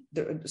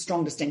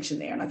strong distinction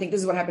there. And I think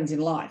this is what happens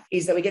in life,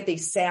 is that we get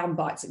these sound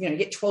bites. You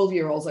get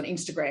 12-year-olds on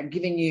Instagram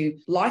giving you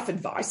life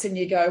advice, and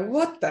you go,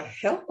 what the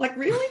hell?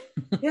 Really?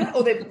 Yeah.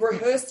 Or they've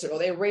rehearsed it, or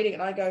they're reading it.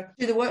 And I go,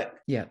 do the work.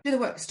 Yeah. Do the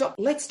work.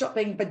 Let's stop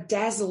being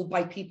bedazzled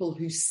by people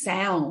who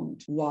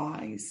sound wise.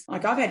 wise.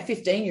 Like I've had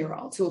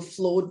 15-year-olds who have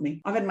floored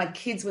me. I've had my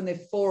kids when they're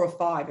 4 or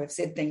 5 have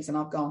said things and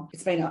I've gone,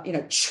 it's been a,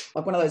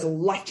 like one of those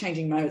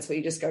life-changing moments where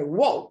you just go,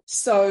 whoa.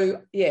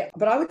 So yeah,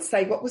 but I would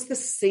say, what was the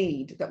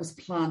seed that was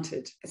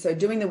planted? So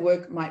doing the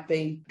work might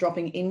be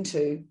dropping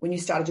into when you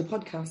started your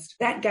podcast.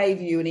 That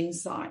gave you an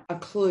insight, a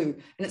clue.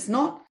 And it's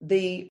not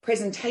the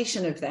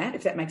presentation of that,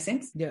 if that makes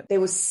sense. Yeah. There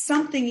was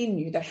something in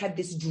you that had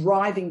this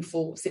driving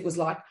force. It was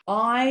like,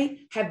 I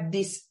have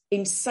this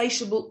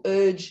insatiable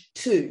urge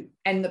to,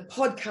 and the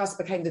podcast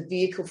became the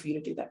vehicle for you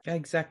to do that.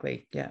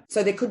 Exactly. Yeah.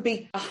 So there could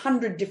be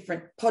 100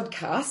 different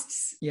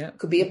podcasts. Yeah.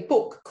 Could be a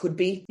book. Could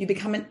be you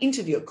become an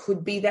interviewer.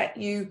 Could be that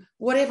you,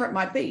 whatever it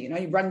might be,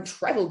 you run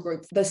travel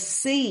groups. The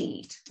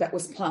seed that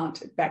was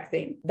planted back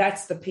then,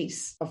 that's the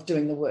piece of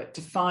doing the work,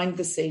 to find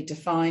the seed,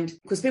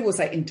 because people will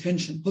say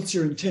intention. What's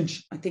your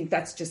intention? I think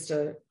that's just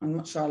I'm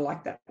not sure I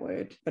like that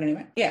word, but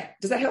anyway. Yeah.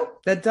 Does that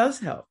help? That does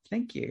help.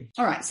 Thank you.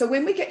 All right. So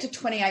when we get to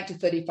 28 to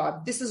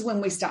 35, this is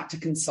when we start to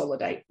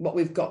consolidate what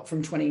we've got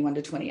from 21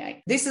 to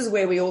 28. This is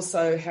where we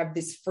also have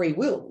this free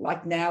will.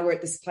 Like now we're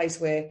at this place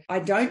where I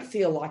don't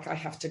feel like I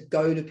have to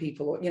go to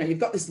people, or, you've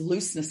got this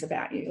looseness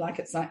about you. Like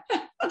it's like,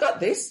 I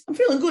got this. I'm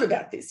feeling good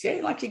about this.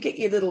 Yeah. Like you get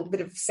your little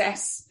bit of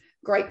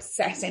great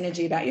sass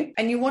energy about you,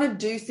 and you want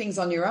to do things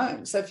on your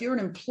own. So if you're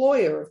an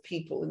employer of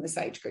people in this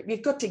age group,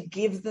 you've got to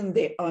give them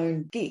their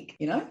own gig,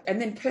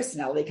 and then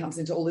personality comes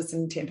into all this,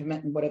 and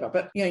temperament and whatever.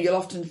 But, you'll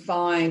often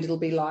find it'll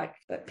be like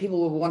that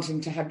people are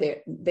wanting to have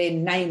their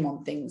name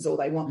on things, or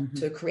they want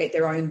to create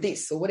their own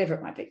this or whatever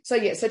it might be. So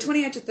yeah, so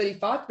 28 to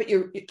 35, but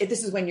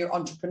this is when you're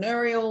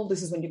entrepreneurial.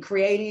 This is when you're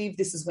creative.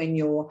 This is when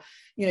you've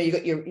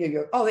got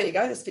your oh, there you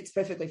go. This fits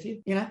perfectly for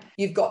you.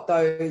 You've got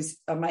those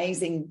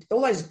amazing,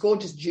 all those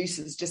gorgeous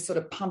juices just sort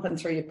of pumping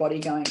through your body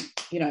going,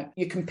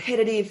 you're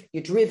competitive,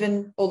 you're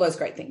driven, all those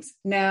great things.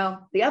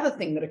 Now, the other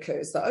thing that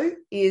occurs though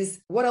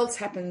is what else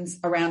happens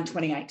around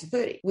 28 to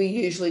 30? We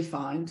usually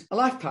find a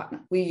life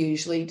partner. We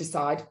usually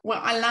decide, well,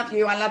 I love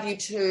you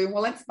too.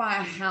 Well, let's buy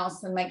a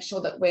house and make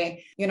sure that we're,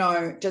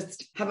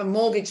 just have a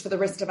mortgage for the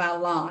rest of our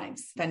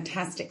lives.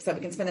 Fantastic. So we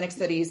can spend the next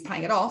 30 years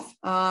paying it off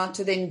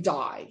to then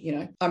die.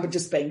 I'm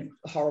just being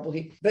horrible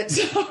here, but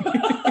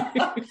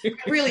it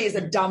really is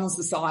a dumb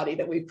society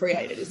that we've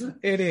created, isn't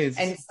it? It is.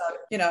 And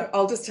so,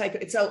 I'll just take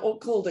it. It's all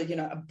called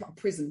a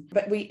prison.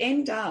 But we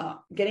end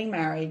up getting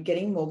married,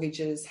 getting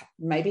mortgages,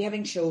 maybe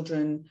having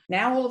children.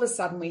 Now, all of a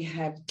sudden, we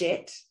have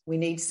debt. We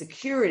need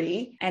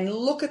security, and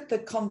look at the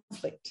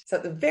conflict. So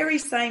at the very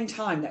same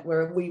time that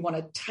we want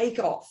to take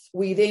off,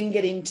 we then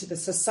get into the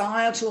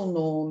societal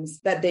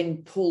norms that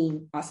then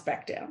pull us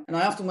back down. And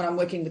I often, when I'm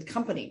working with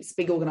companies,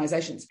 big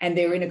organizations, and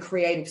they're in a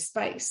creative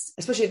space,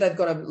 especially if they've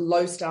got a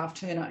low staff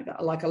turnover,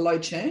 like a low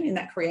churn in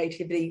that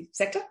creativity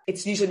sector,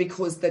 it's usually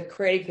because the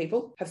creative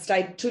people have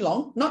stayed too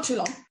long, not too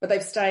long, but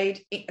they've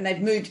stayed and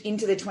they've moved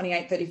into their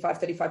 28, 35,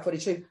 35,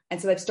 42.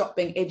 And so they've stopped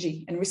being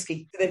edgy and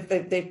risky.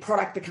 Their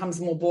product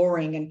becomes more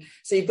boring. And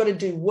so you've got to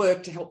do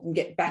work to help them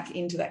get back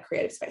into that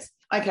creative space.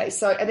 Okay.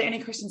 So are there any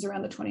questions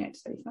around the 28 to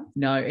 35?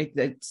 No,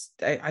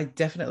 I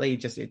definitely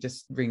it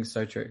just rings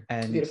so true.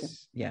 And beautiful.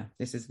 Yeah,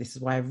 this is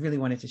why I really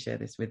wanted to share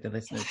this with the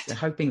listeners,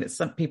 hoping that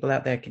some people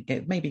out there could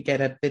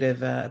get a bit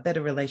of a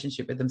better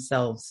relationship with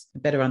themselves, a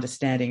better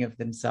understanding of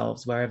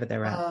themselves wherever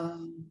they're at.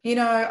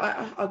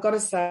 I've got to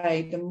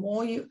say, the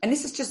more and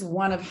this is just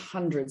one of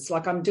hundreds,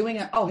 like I'm doing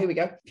here we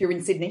go. If you're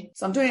in Sydney.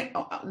 So I'm doing,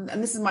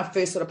 and this is my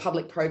first sort of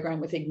public program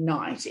with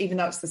Ignite, even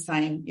though it's the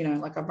same,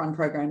 like I've run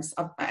programs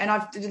and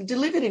I've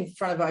delivered in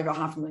front of over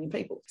 500,000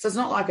 people. So it's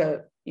not like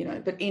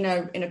but in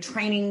a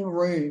training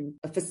room,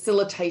 a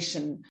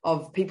facilitation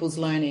of people's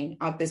learning,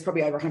 there's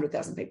probably over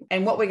 100,000 people.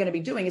 And what we're going to be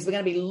doing is we're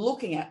going to be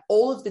looking at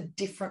all of the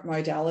different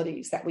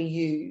modalities that we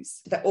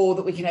use that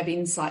we can have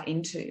insight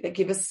into that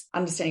give us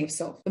understanding of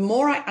self. The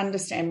more I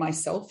understand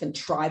myself and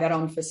try that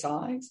on for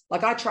size,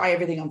 like I try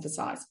everything on for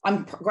size.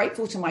 I'm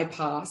grateful to my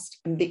past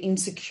and the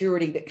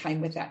insecurity that came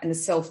with that and the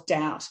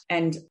self-doubt.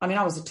 And I mean,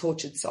 I was a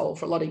tortured soul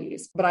for a lot of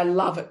years, but I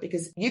love it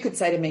because you could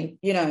say to me,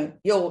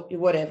 you're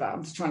whatever.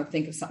 I'm just trying to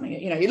think of something,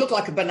 you look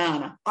like a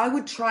banana. I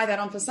would try that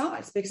on for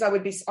size because I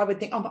would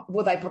think, oh,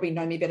 well, they probably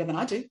know me better than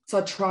I do. So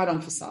I'd try it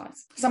on for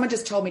size. Someone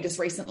just told me just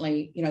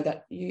recently,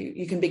 that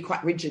you can be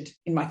quite rigid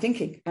in my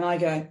thinking. And I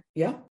go,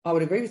 yeah, I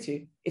would agree with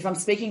you. If I'm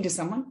speaking to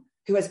someone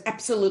who has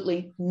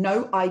absolutely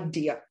no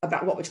idea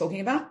about what we're talking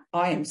about,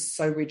 I am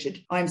so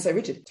rigid.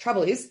 The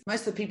trouble is,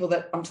 most of the people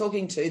that I'm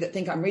talking to that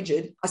think I'm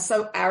rigid are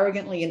so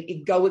arrogantly and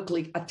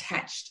egoically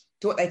attached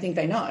to what they think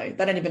they know.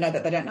 They don't even know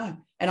that they don't know.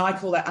 And I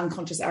call that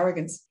unconscious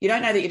arrogance. You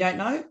don't know that you don't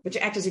know, but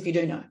you act as if you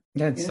do know.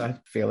 Yes, I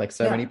feel like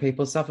so many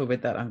people suffer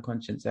with that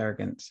unconscious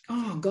arrogance.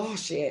 Oh,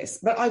 gosh, yes.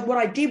 But what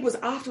I did was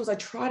afterwards I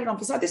tried it on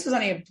for size. This was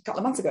only a couple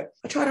of months ago.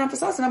 I tried it on for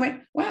size and I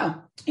went,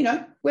 wow,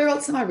 where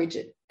else am I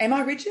rigid? Am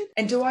I rigid?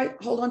 And do I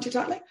hold on too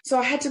tightly? So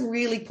I had to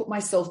really put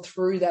myself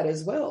through that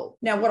as well.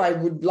 Now, what I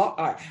would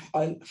like,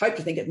 I hope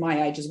to think at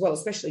my age as well,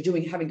 especially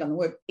having done the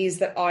work, is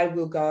that I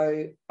will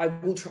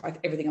try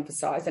everything on for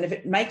size. And if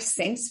it makes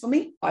sense for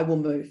me, I will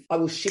move. I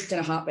will shift in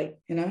a heartbeat,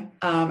 and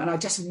I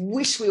just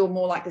wish we were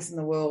more like this in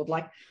the world.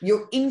 Like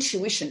your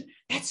intuition,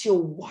 that's your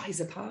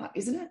wiser part,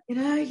 isn't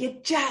it? You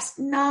just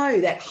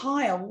know that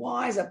higher,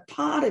 wiser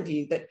part of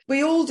you that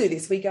we all do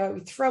this. We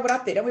throw it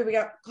up there, don't we? We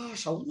go,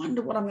 gosh, I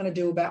wonder what I'm going to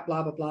do about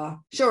blah, blah, blah.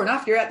 Sure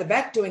enough, you're out the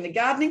back doing the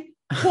gardening.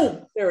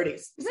 Boom, there it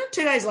is. Isn't it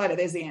 2 days later?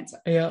 There's the answer.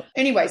 Yeah.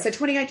 Anyway, so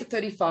 28 to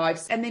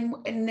 35. And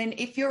then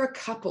if you're a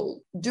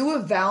couple, do a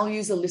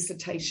values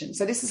elicitation.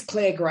 So this is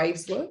Claire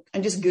Graves' work.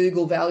 And just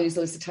Google values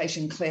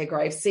elicitation, Claire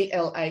Graves,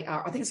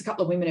 CLAR. I think it's a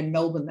couple of women in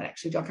Melbourne that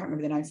actually, I can't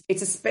remember their names.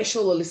 It's a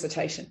special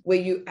elicitation where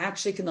you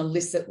actually can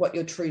elicit what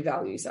your true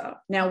values are.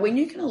 Now, when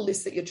you can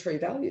elicit your true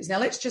values, now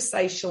let's just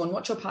say, Sean,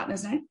 what's your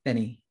partner's name?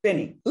 Benny.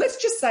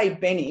 Let's just say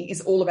Benny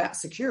is all about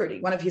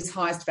security. One of his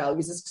highest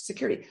values is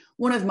security.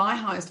 One of my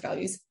highest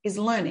values is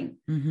learning.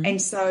 Mm-hmm.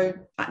 And so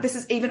this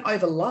is even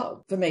over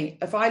love for me.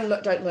 If I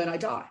don't learn, I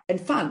die.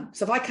 And fun.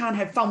 So if I can't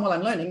have fun while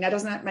I'm learning, now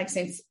doesn't that make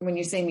sense when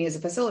you see me as a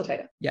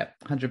facilitator? Yep,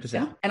 100%.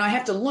 Yeah? And I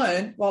have to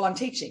learn while I'm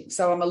teaching.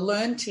 So I'm a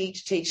learn,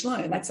 teach,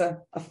 learn. That's a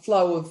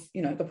flow of,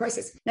 the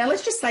process. Now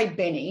let's just say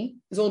Benny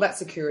is all about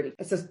security.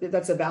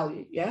 That's a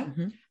value. Yeah.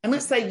 Mm-hmm. And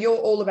let's say you're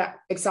all about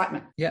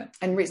excitement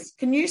and risk.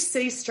 Can you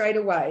see straight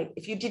away,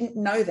 if you didn't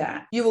know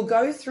that, you will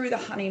go through the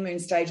honeymoon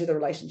stage of the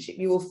relationship.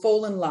 You will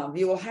fall in love.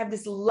 You will have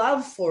this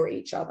love for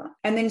each other.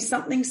 And then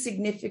something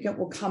significant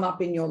will come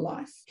up in your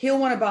life. He'll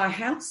want to buy a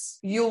house.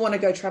 You'll want to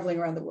go traveling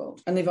around the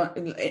world and live out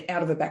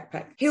of a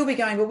backpack. He'll be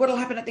going, well, what'll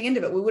happen at the end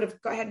of it? We would have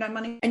had no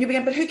money. And you'll be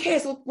going, but who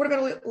cares? Well, what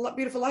about all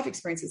beautiful life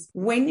experiences?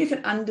 When you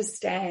can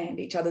understand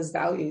each other's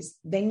values,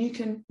 then you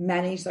can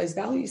manage those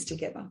values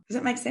together. Does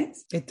that make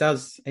sense? It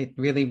does. It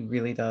really,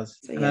 really does.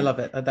 So, and I love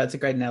it. That's a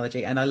great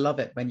analogy. And I love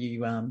it when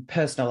you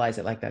personalize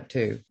it like that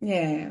too.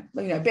 Yeah.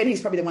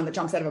 Benny's probably the one that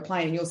jumps out of a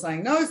plane and you're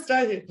saying, no,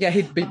 stay here. Yeah,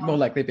 he'd be more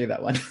likely to be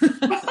that one.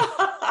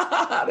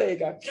 There you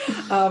go.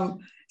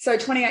 So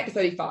 28 to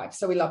 35.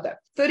 So we love that.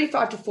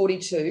 35 to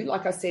 42,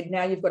 like I said,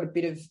 now you've got a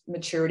bit of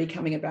maturity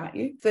coming about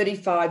you.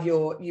 35,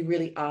 you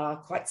really are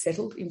quite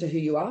settled into who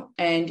you are,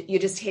 and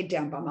you're just head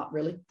down, bum up,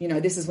 really.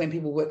 This is when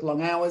people work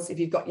long hours. If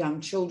you've got young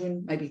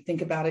children, maybe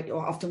think about it.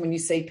 Or often when you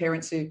see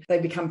parents they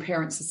become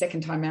parents the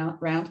second time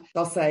round,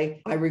 they'll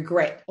say, I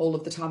regret all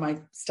of the time I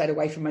stayed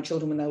away from my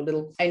children when they were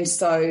little. And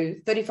so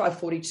 35,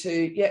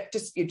 42,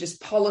 you're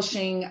just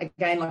polishing.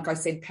 Again, like I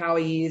said, power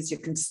years,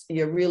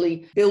 you're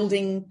really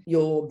building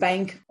your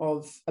bank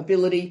of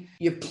ability.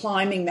 You're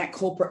climbing that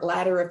corporate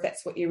ladder if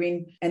that's what you're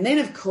in. And then,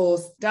 of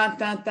course,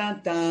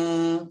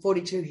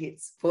 42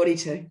 hits.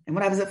 42. And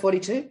what happens at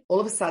 42? All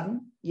of a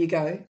sudden, you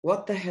go,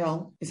 what the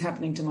hell is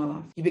happening to my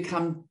life? You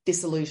become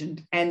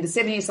disillusioned. And the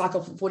 7-year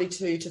cycle from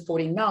 42 to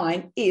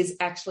 49 is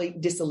actually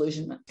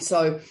disillusionment.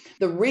 So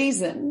the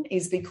reason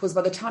is because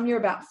by the time you're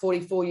about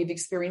 44, you've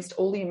experienced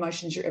all the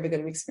emotions you're ever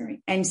going to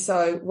experience. And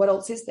so what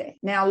else is there?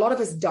 Now, a lot of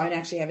us don't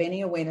actually have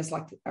any awareness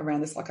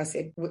around this. Like I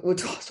said, we were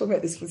talking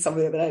about this with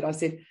somebody the other day, and I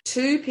said,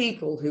 2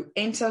 people who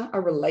enter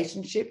a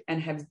relationship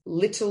and have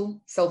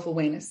little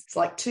self-awareness. It's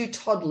like 2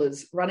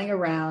 toddlers running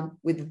around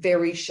with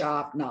very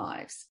sharp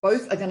knives.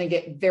 Both are going to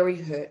get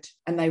very hurt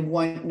and they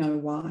won't know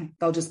why.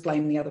 They'll just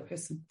blame the other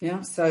person.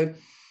 Yeah. So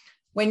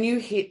when you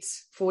hit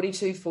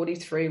 42,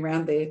 43,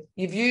 around there,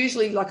 you've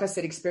usually, like I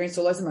said, experienced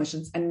all those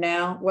emotions. And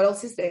now what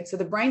else is there? So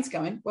the brain's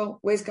going, well,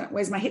 where's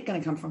my hit going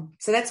to come from?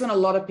 So that's when a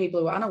lot of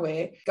people who are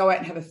unaware go out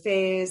and have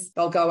affairs.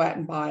 They'll go out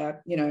and buy a,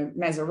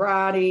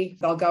 Maserati.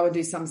 They'll go and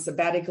do some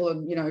sabbatical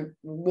and,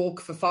 walk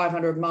for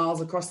 500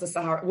 miles across the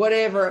Sahara,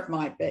 whatever it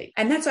might be.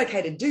 And that's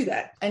okay to do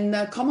that. And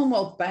the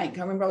Commonwealth Bank,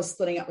 I remember I was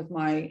splitting up with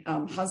my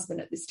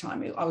husband at this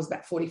time. I was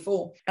about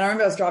 44. And I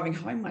remember I was driving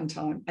home one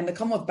time and the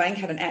Commonwealth Bank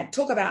had an ad.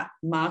 Talk about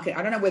marketing.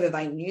 I don't know whether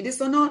they knew this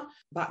or not,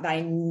 but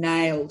they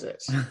nailed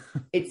it.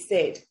 It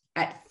said,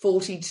 at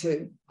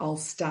 42, I'll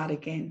start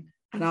again.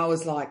 And I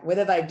was like,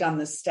 whether they've done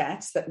the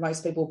stats that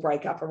most people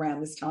break up around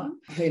this time,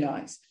 who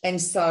knows?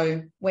 And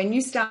so when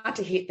you start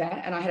to hit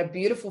that, and I had a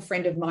beautiful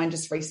friend of mine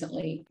just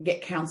recently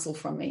get counsel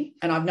from me,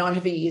 and I've known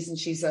her for years, and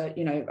she's a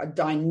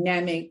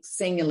dynamic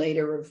senior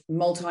leader of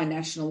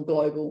multinational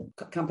global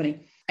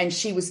company. And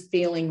she was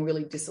feeling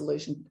really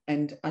disillusioned.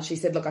 And she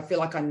said, look, I feel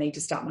like I need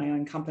to start my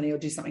own company or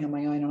do something on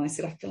my own. And I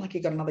said, I feel like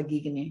you've got another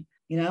gig in you.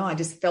 I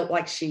just felt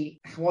like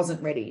she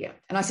wasn't ready yet.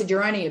 And I said,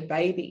 you're only a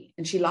baby.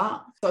 And she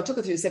laughed. So I took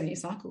her through the 7-year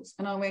cycles.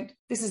 And I went,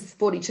 this is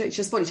 42.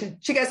 She's 42.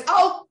 She goes,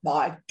 oh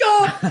my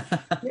God.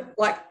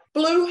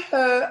 Blew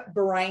her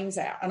brains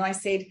out. And I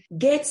said,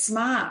 get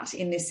smart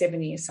in this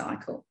 7-year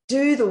cycle.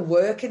 Do the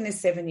work in this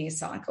 7-year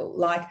cycle.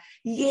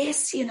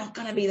 Yes, you're not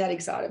going to be that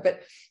excited,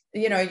 but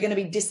you're going to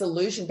be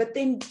disillusioned, but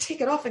then tick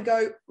it off and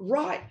go,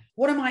 right,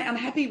 what am I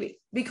unhappy with?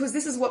 Because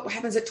this is what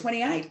happens at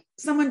 28.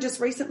 Someone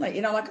just recently,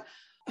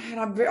 and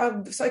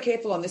I'm so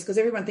careful on this because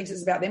everyone thinks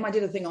it's about them. I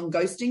did a thing on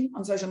ghosting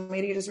on social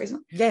media just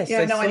recently. Yes,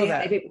 yeah, no idea.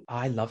 That.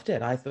 I loved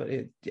it. I thought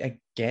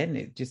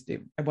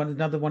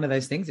another one of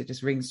those things. It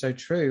just rings so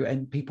true,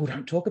 and people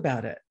don't talk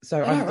about it.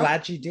 So I'm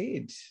glad you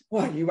did.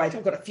 Well, you wait.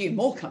 I've got a few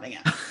more coming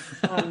out.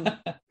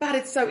 But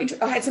it's so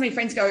interesting. I had so many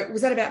friends go,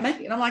 "Was that about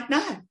me?" And I'm like,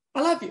 "No,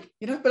 I love you,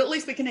 but at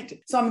least we're connected."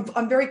 So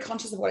I'm very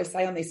conscious of what I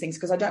say on these things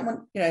because I don't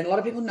want, a lot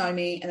of people know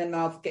me and then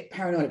they'll get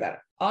paranoid about it.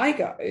 I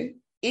go,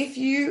 if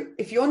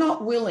you're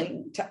not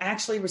willing to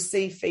actually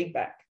receive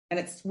feedback, and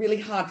it's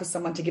really hard for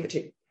someone to give it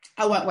to you,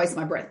 I won't waste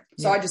my breath.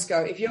 So I just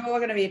go, if you're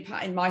going to be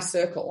in my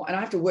circle and I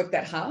have to work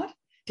that hard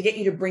to get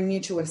you to bring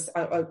you to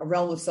a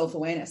realm of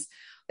self-awareness,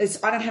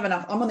 I don't have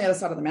enough. I'm on the other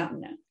side of the mountain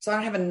now. So I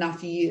don't have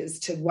enough years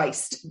to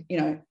waste,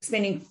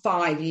 spending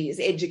 5 years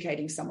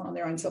educating someone on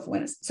their own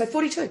self-awareness. So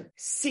 42,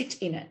 sit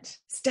in it,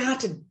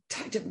 start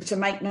to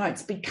make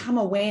notes, become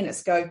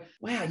awareness, go,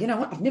 wow, you know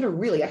what? I've never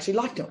really actually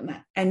liked doing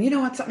that. And you know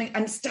what,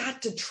 and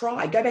start to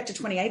try, go back to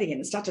 28 again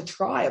and start to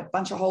try a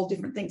bunch of whole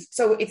different things.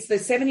 So it's the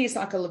 7-year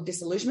cycle of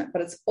disillusionment,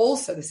 but it's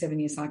also the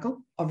 7-year cycle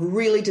of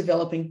really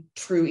developing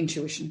true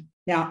intuition.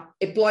 Now,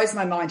 it blows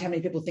my mind how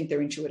many people think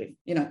they're intuitive.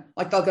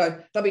 Like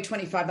they'll be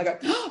 25, they go,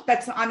 oh,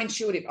 I'm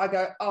intuitive. I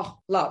go, oh,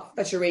 love,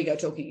 that's your ego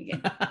talking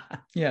again.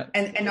 Yeah.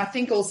 And I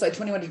think also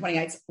 21 to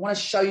 28s want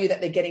to show you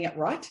that they're getting it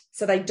right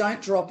so they don't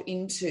drop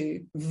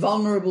into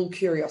vulnerable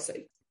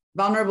curiosity.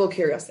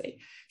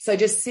 So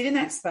just sit in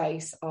that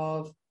space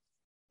of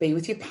be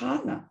with your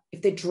partner.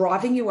 If they're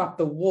driving you up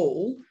the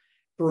wall,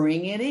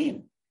 bring it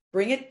in.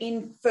 Bring it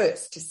in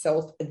first to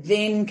self,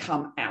 then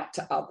come out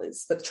to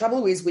others. But the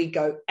trouble is we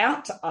go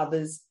out to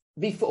others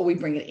before we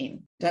bring it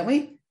in, don't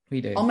we? We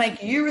do. I'll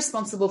make you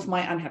responsible for my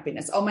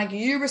unhappiness. I'll make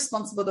you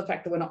responsible for the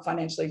fact that we're not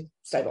financially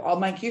stable.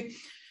 I'll make you,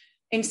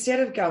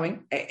 instead of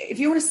going, if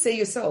you want to see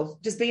yourself,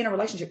 just be in a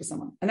relationship with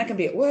someone. And that can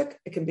be at work,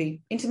 it can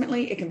be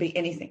intimately, it can be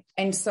anything.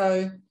 And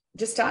so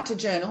just start to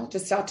journal,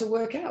 just start to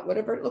work out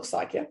whatever it looks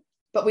like, yeah?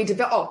 But we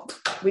develop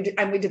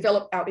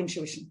our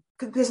intuition.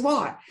 Because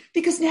why?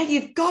 Because now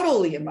you've got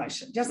all the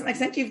emotion. Doesn't make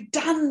sense? You've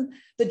done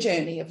the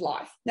journey of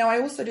life. Now,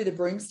 I also do the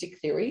broomstick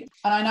theory.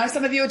 And I know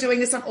some of you are doing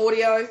this on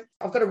audio.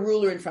 I've got a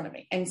ruler in front of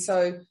me. And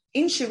so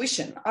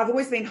intuition, I've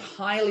always been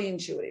highly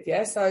intuitive.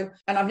 Yeah. So,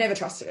 and I've never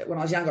trusted it. When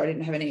I was younger, I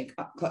didn't have any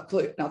clue.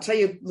 And I'll tell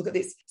you, look at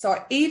this. So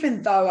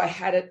even though I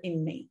had it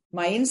in me,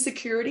 my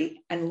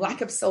insecurity and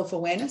lack of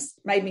self-awareness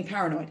made me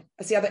paranoid.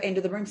 That's the other end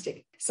of the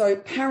broomstick. So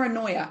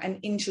paranoia and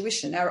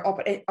intuition are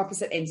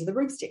opposite ends of the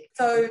broomstick.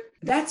 So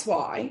that's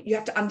why you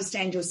have to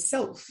understand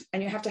yourself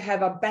and you have to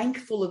have a bank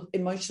full of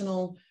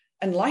emotional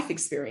and life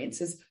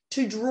experiences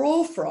to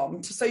draw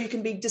from so you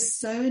can be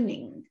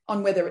discerning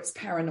on whether it's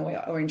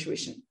paranoia or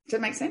intuition. Does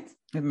that make sense?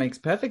 It makes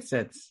perfect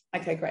sense.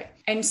 Okay, great.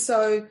 And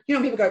so,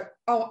 people go,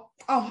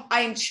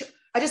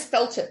 I just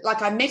felt it.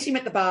 Like I met him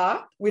at the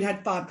bar. We'd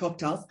had 5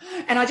 cocktails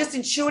and I just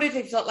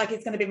intuitively felt like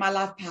he's going to be my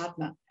life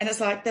partner. And it's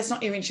like, that's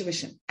not your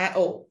intuition at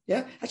all.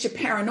 Yeah. That's your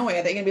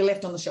paranoia that you're going to be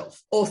left on the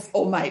shelf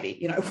or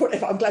maybe,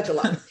 whatever. I'm glad you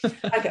laughed.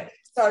 Okay.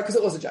 So, because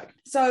it was a joke.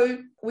 So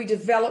we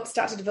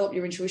start to develop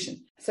your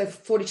intuition. So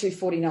 42,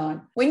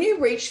 49. When you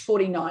reach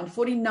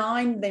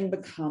 49 then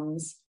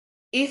becomes,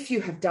 if you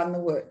have done the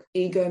work,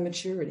 ego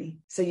maturity.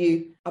 So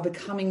you are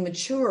becoming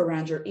mature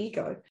around your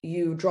ego.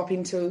 You drop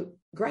into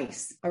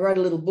grace. I wrote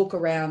a little book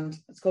around,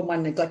 it's called My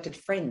Neglected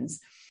Friends.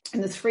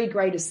 And the 3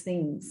 greatest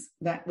things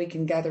that we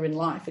can gather in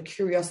life are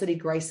curiosity,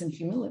 grace, and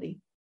humility.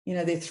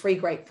 They're 3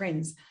 great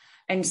friends.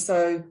 And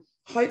so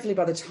hopefully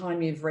by the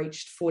time you've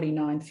reached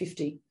 49,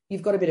 50,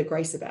 you've got a bit of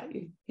grace about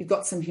you. You've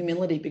got some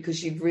humility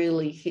because you've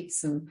really hit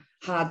some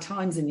hard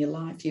times in your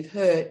life. You've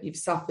hurt, you've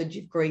suffered,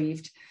 you've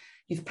grieved,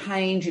 you've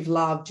pained, you've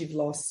loved, you've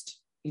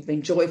lost, you've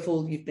been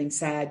joyful, you've been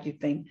sad, you've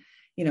been,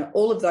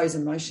 all of those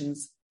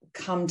emotions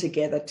come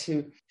together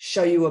to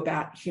show you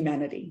about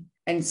humanity.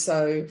 And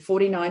so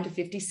 49 to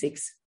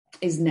 56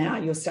 is now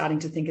you're starting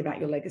to think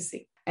about your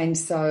legacy. And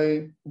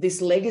so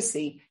this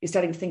legacy, you're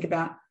starting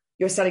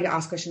to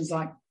ask questions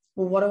like,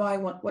 well, what do I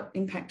want? What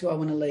impact do I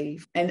want to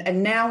leave?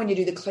 And now when you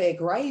do the Claire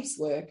Graves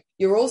work,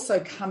 you're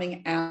also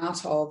coming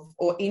out of,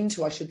 or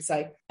into, I should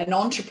say, an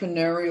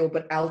entrepreneurial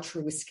but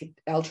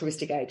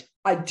altruistic age.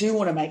 I do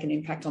want to make an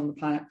impact on the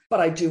planet,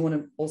 but I do want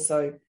to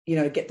also,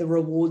 get the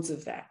rewards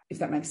of that, if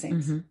that makes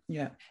sense. Mm-hmm.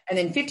 Yeah. And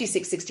then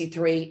 56,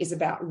 63 is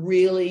about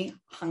really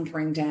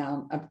hunkering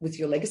down with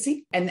your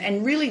legacy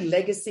and really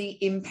legacy,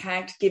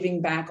 impact,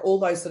 giving back, all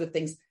those sort of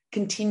things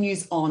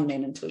continues on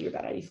then until you're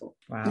about 84.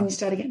 Wow. Then you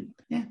start again.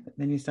 Yeah.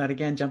 Then you start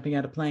again, jumping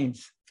out of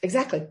planes.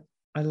 Exactly.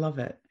 I love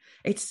it.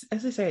 It's,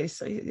 as I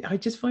say, I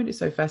just find it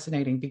so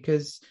fascinating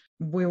because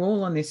we're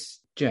all on this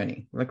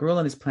journey. Like we're all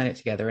on this planet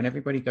together and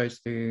everybody goes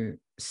through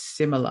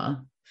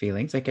similar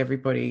feelings. Like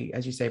everybody,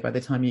 as you say, by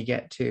the time you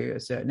get to a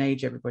certain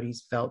age,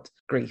 everybody's felt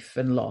grief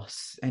and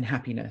loss and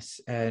happiness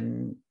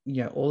and,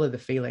 all of the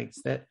feelings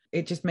that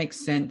it just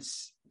makes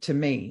sense to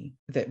me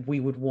that we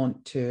would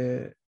want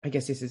to, I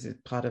guess this is a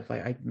part of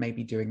like, I may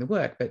be doing the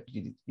work, but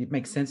it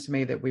makes sense to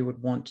me that we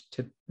would want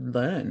to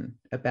learn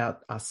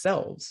about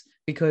ourselves,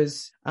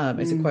 because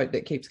it's a quote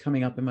that keeps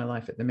coming up in my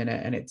life at the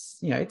minute. And it's,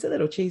 you know, it's a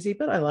little cheesy,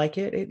 but I like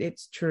it.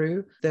 It's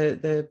true.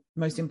 The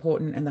most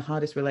important and the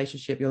hardest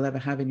relationship you'll ever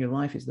have in your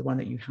life is the one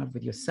that you have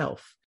with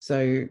yourself.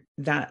 So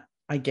that,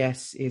 I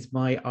guess, is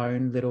my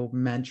own little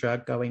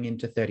mantra going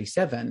into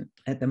 37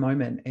 at the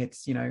moment.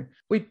 It's, you know,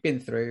 we've been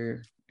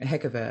through a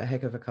heck of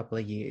a couple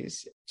of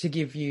years. To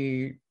give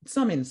you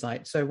some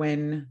insight, so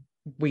when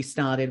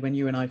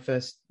you and I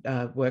first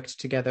worked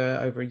together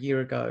over a year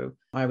ago,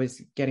 I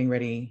was getting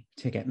ready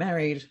to get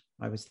married.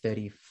 I was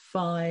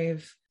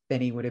 35.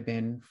 Benny would have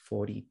been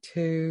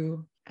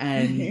 42.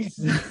 And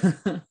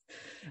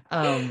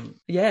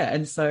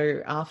and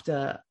so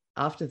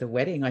after the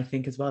wedding, I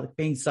think as well,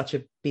 being such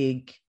a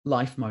big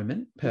life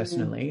moment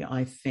personally,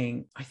 I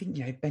think,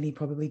 you know, Benny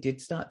probably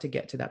did start to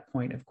get to that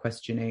point of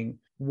questioning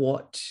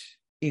what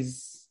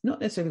is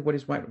not necessarily what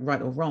is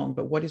right or wrong,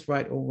 but what is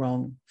right or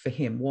wrong for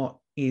him, what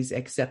is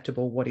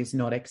acceptable, what is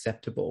not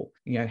acceptable.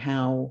 You know,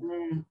 how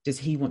does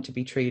he want to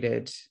be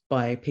treated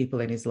by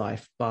people in his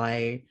life,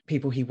 by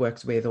people he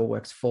works with or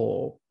works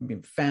for,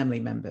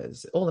 family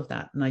members, all of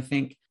that. And I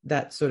think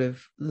that sort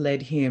of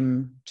led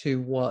him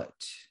to what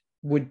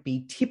would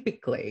be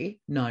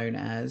typically known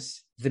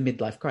as the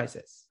midlife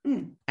crisis.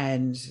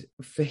 And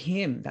for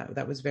him,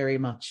 that was very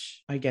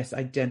much, I guess,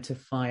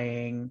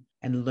 identifying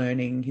and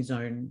learning his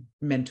own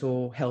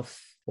mental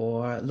health,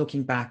 or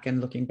looking back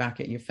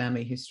at your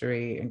family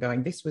history and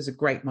going, this was a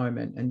great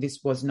moment and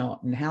this was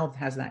not, and how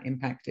has that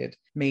impacted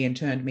me and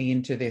turned me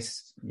into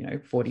this, you know,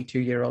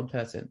 42-year-old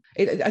person.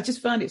 I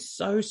just find it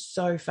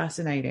so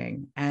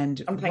fascinating.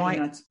 And I'm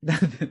taking notes.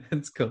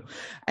 That's cool.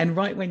 And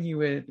right when you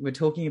were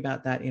talking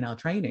about that in our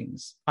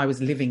trainings, I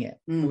was living it.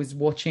 I was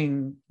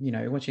watching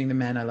the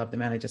man I love, the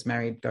man I just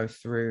married, go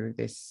through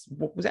this,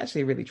 what was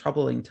actually a really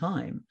troubling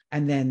time,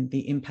 and then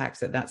the impacts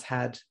that's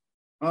had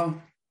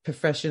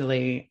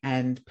professionally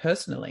and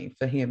personally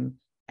for him,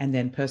 and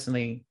then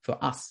personally for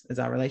us as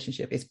our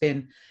relationship. It's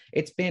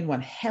been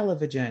one hell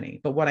of a journey.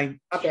 But what I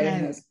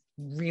can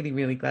really,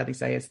 really gladly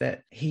say is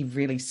that he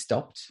really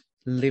stopped,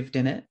 lived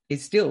in it,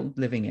 is still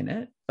living in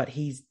it, but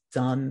he's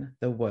done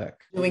the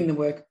work. Doing the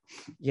work.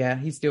 Yeah,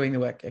 he's doing the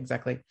work,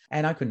 exactly.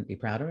 And I couldn't be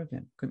prouder of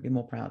him. Couldn't be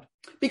more proud.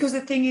 Because the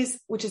thing is,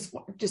 which is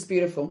just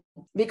beautiful,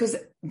 because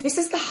this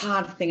is the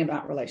hard thing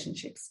about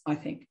relationships, I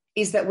think,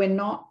 is that we're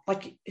not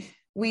like...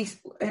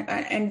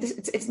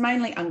 it's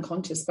mainly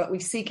unconscious, but we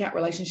seek out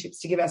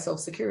relationships to give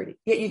ourselves security.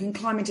 Yet you can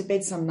climb into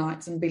bed some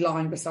nights and be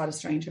lying beside a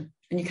stranger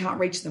and you can't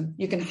reach them.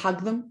 You can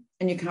hug them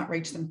and you can't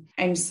reach them.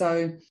 And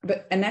so,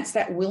 and that's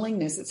that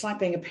willingness. It's like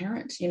being a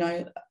parent, you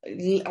know,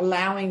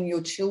 allowing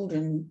your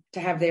children to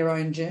have their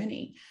own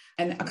journey.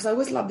 And because I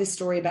always love this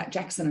story about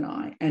Jackson and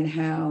I, and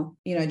how,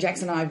 you know,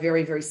 Jackson and I are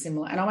very, very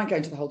similar. And I won't go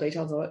into the whole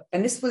details of it.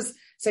 And this was,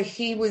 so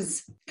he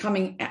was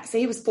 14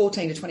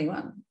 to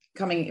 21.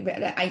 Coming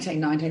about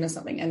 18, 19 or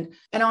something. And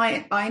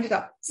I ended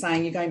up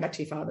saying, you're going back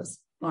to your father's.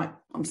 Like,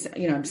 I'm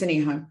sending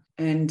you home.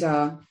 And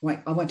wait,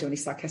 I won't do any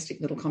sarcastic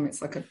little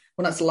comments.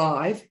 When it's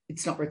live,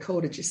 it's not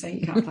recorded, you see,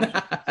 you can't play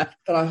it.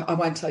 But I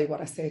won't tell you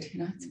what I said, you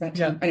know, it's about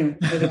time.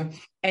 Anyway.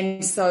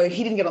 And so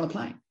he didn't get on the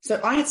plane.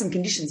 So I had some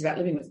conditions about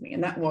living with me.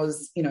 And that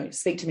was, you know,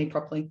 speak to me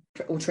properly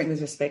or treat me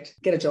with respect,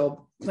 get a job,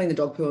 clean the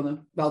dog poo on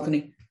the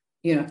balcony,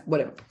 you know,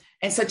 whatever.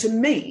 And so to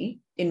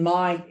me, in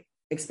my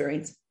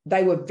experience,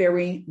 they were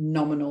very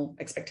nominal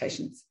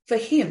expectations for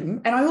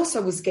him. And I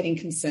also was getting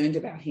concerned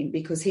about him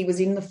because he was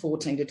in the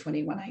 14 to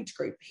 21 age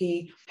group.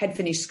 He had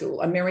finished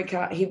school.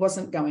 America, he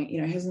wasn't going,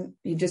 you know, I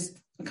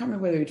can't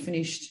remember whether he'd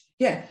finished.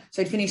 Yeah.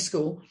 So he'd finished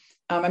school.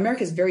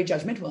 America is very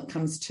judgmental when it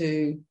comes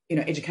to, you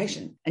know,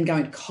 education and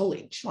going to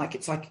college.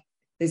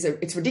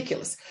 It's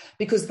ridiculous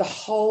because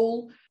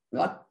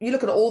you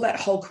look at all that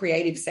whole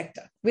creative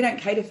sector, we don't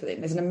cater for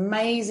them. There's an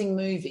amazing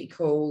movie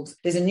called,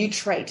 there's a new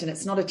trait, and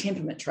it's not a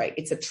temperament trait,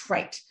 it's a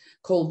trait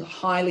called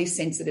highly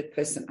sensitive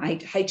person,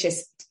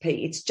 HSP.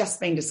 It's just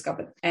been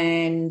discovered.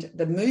 And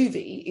the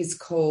movie is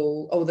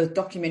called, or the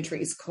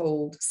documentary is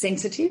called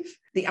Sensitive,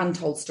 The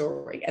Untold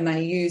Story. And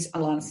they use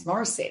Alanis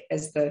Morissette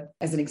as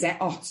an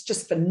example. Oh, it's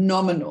just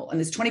phenomenal. And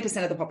there's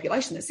 20% of the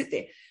population that sit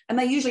there, and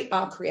they usually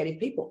are creative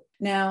people.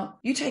 Now,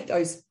 you take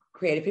those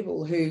creative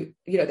people who,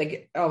 you know,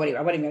 anyway, I won't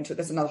even go into it.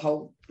 That's another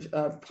whole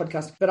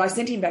podcast. But I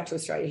sent him back to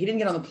Australia. He didn't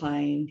get on the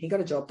plane. He got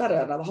a job,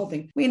 the whole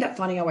thing. We end up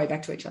finding our way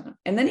back to each other.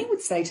 And then he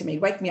would say to me,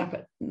 wake me up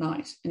at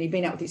night. And he'd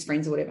been out with his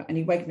friends or whatever. And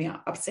he'd wake me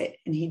up upset.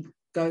 And he'd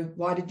go,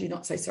 why did you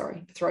not say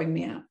sorry for throwing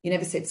me out? You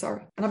never said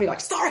sorry. And I'd be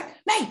like, sorry,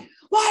 me?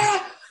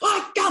 Why?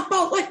 I can't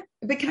believe it.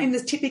 It became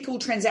this typical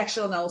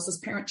transactional analysis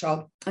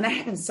parent-child. And that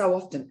happens so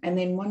often. And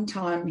then one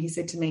time he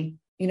said to me,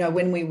 you know,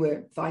 when we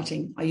were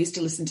fighting, I used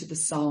to listen to the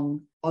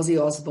song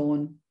Ozzy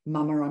Osbourne,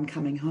 Mama, I'm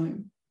Coming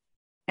Home.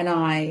 And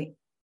I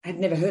had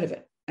never heard of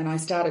it. And I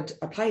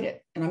played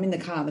it, and I'm in the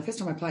car. And the first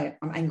time I play it,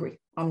 I'm angry.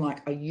 I'm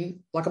like,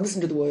 I'm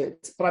listening to the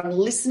words, but I'm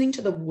listening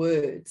to the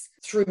words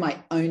through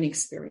my own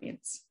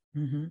experience.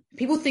 Mm-hmm.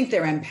 People think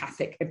they're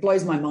empathic. It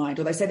blows my mind.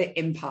 Or they say they're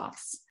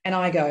empaths. And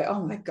I go,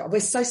 oh my God,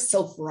 we're so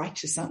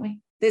self-righteous, aren't we?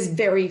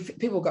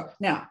 People go,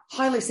 now,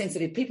 highly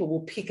sensitive people will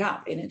pick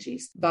up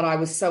energies. But I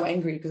was so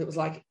angry because it was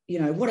like,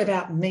 what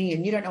about me?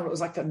 And you don't know what it was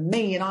like for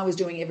me. And I was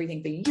doing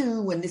everything for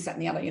you and this, that,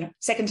 and the other,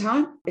 Second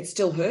time, it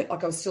still hurt.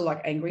 Like I was still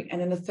like angry.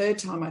 And then the third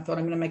time I thought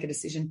I'm going to make a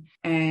decision.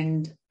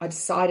 And I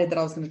decided that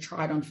I was going to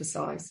try it on for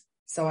size.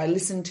 So I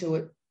listened to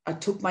it. I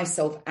took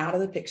myself out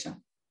of the picture,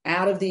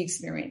 out of the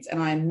experience.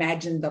 And I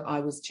imagined that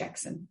I was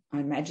Jackson. I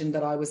imagined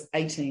that I was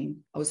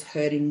 18. I was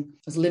hurting. I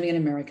was living in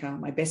America.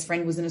 My best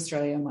friend was in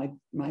Australia.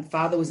 My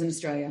father was in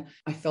Australia.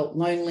 I felt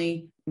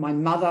lonely. My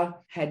mother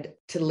had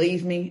to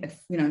leave me,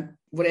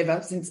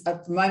 whatever, since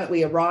at the moment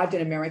we arrived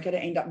in America to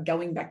end up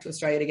going back to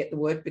Australia to get the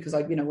work because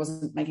I,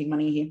 wasn't making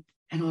money here.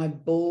 And I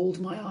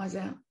bawled my eyes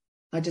out.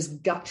 I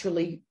just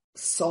gutturally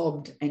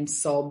sobbed and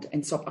sobbed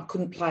and sobbed. I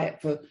couldn't play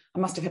it I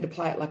must have had to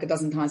play it like a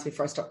dozen times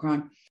before I stopped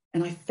crying.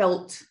 And I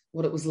felt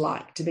what it was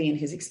like to be in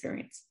his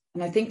experience.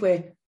 And I think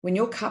when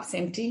your cup's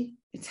empty,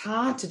 it's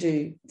hard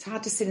to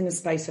sit in the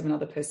space of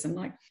another person.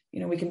 Like,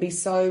 we can be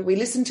we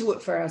listen to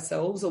it for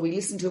ourselves, or we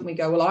listen to it and we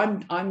go,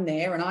 well, I'm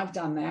there and I've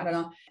done that.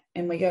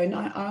 And we go, no,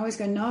 I always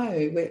go,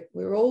 no,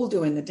 we're all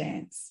doing the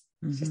dance.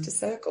 It's just a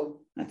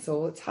circle. That's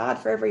all. It's hard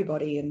for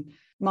everybody. And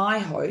my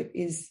hope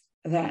is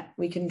that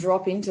we can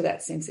drop into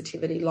that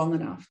sensitivity long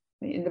enough.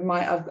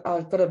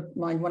 I've got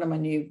one of my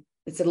new,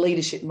 it's a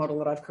leadership model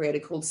that I've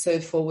created called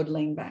serve forward,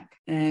 lean back.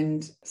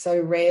 And so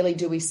rarely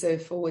do we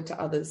serve forward to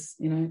others,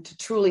 to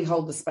truly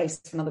hold the space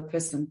for another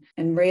person.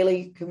 And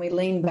rarely can we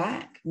lean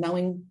back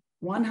knowing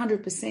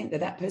 100%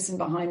 that person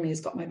behind me has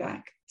got my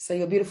back. So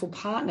your beautiful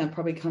partner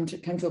probably came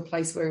to a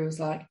place where it was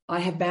like, I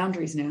have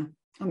boundaries now.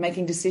 I'm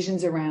making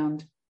decisions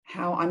around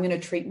how I'm going to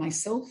treat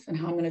myself and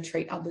how I'm going to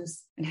treat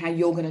others and how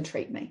you're going to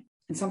treat me.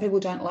 And some people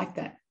don't like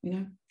that,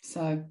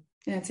 So,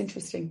 yeah, it's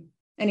interesting.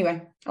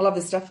 Anyway, I love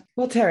this stuff.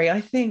 Well, Terry,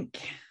 I think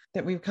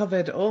that we've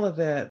covered all of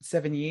the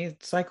 7-year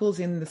cycles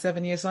in the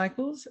 7-year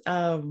cycles.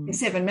 In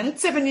 7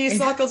 minutes, 7-year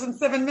cycles in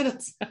 7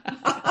 minutes.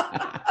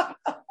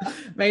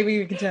 Maybe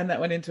we can turn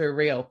that one into a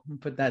reel and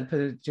put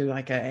it to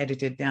like an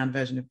edited down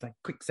version of like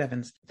quick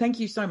sevens. Thank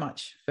you so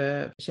much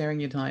for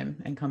sharing your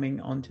time and coming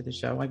onto the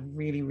show. I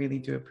really, really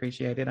do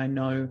appreciate it. I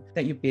know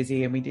that you're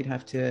busy and we did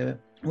have to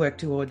work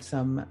towards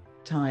some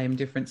time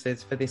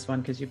differences for this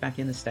one because you're back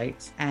in the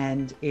States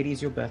and it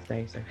is your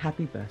birthday, so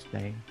happy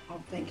birthday.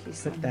 Oh, thank you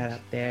so much. Put that up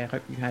there. I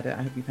hope you've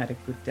had a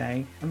good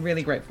day. I'm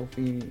really grateful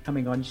for you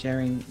coming on,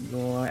 sharing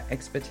your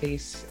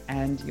expertise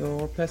and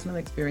your personal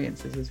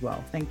experiences as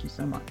well. Thank you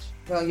so much.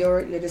 Well,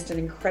 you're just an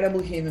incredible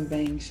human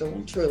being,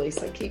 Sean, truly,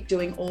 so keep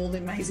doing all the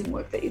amazing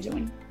work that you're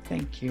doing.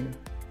 Thank you.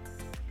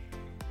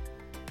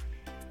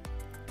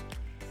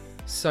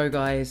 So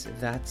guys,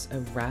 that's a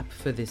wrap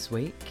for this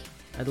week.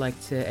 I'd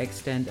like to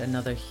extend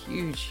another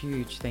huge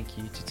thank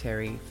you to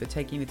Terry for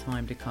taking the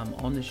time to come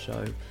on the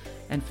show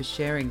and for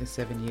sharing the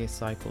 7-year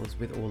cycles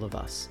with all of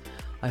us.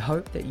 I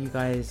hope that you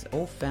guys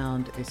all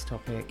found this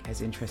topic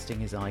as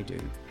interesting as I do.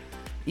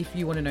 If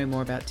you want to know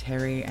more about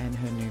Terry and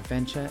her new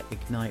venture,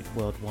 Ignite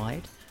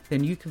Worldwide,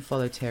 then you can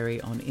follow Terry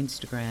on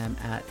Instagram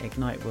at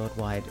Ignite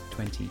Worldwide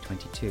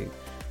 2022.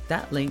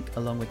 That link,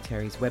 along with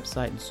Terry's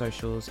website and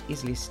socials,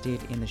 is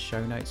listed in the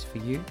show notes for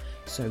you,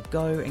 so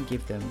go and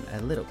give them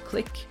a little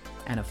click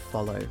and a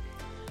follow.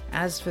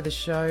 As for the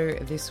show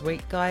this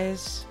week,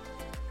 guys,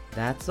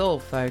 that's all,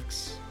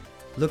 folks.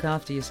 Look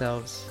after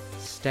yourselves,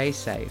 stay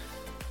safe,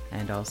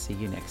 and I'll see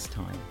you next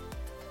time.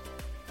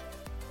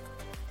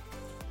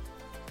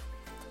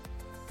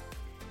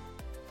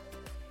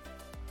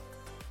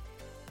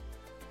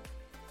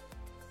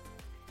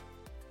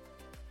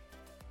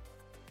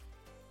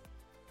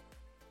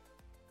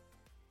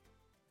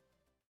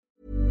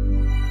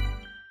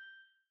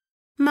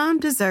 Mom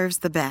deserves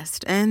the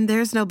best, and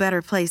there's no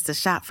better place to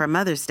shop for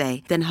Mother's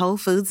Day than Whole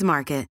Foods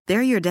Market.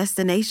 They're your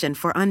destination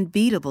for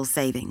unbeatable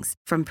savings,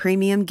 from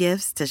premium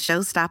gifts to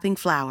show-stopping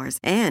flowers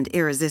and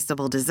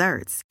irresistible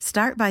desserts.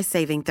 Start by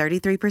saving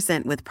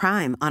 33% with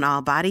Prime on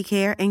all body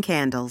care and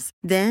candles.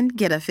 Then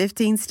get a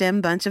 15-stem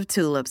bunch of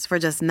tulips for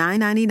just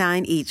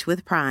 $9.99 each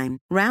with Prime.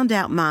 Round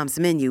out Mom's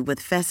menu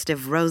with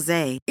festive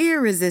rosé,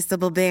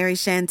 irresistible berry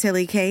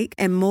chantilly cake,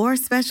 and more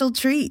special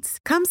treats.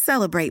 Come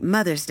celebrate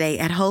Mother's Day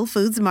at Whole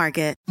Foods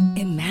Market.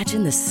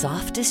 Imagine the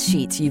softest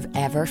sheets you've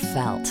ever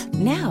felt.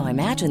 Now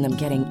imagine them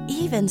getting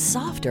even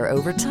softer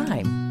over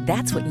time.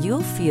 That's what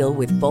you'll feel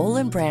with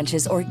Boll &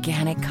 Branch's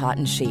organic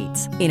cotton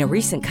sheets. In a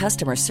recent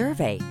customer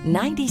survey,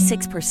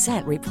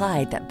 96%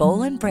 replied that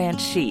Boll & Branch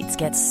sheets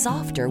get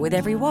softer with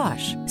every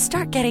wash.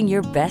 Start getting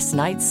your best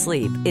night's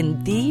sleep in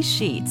these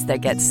sheets that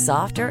get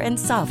softer and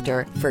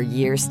softer for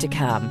years to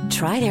come.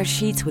 Try their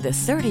sheets with a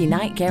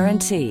 30-night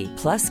guarantee.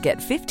 Plus, get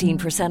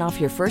 15% off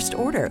your first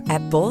order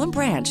at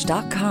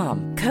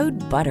bollandbranch.com. Code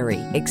BUTTERY.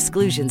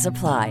 Exclusions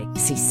apply.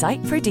 See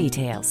site for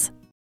details.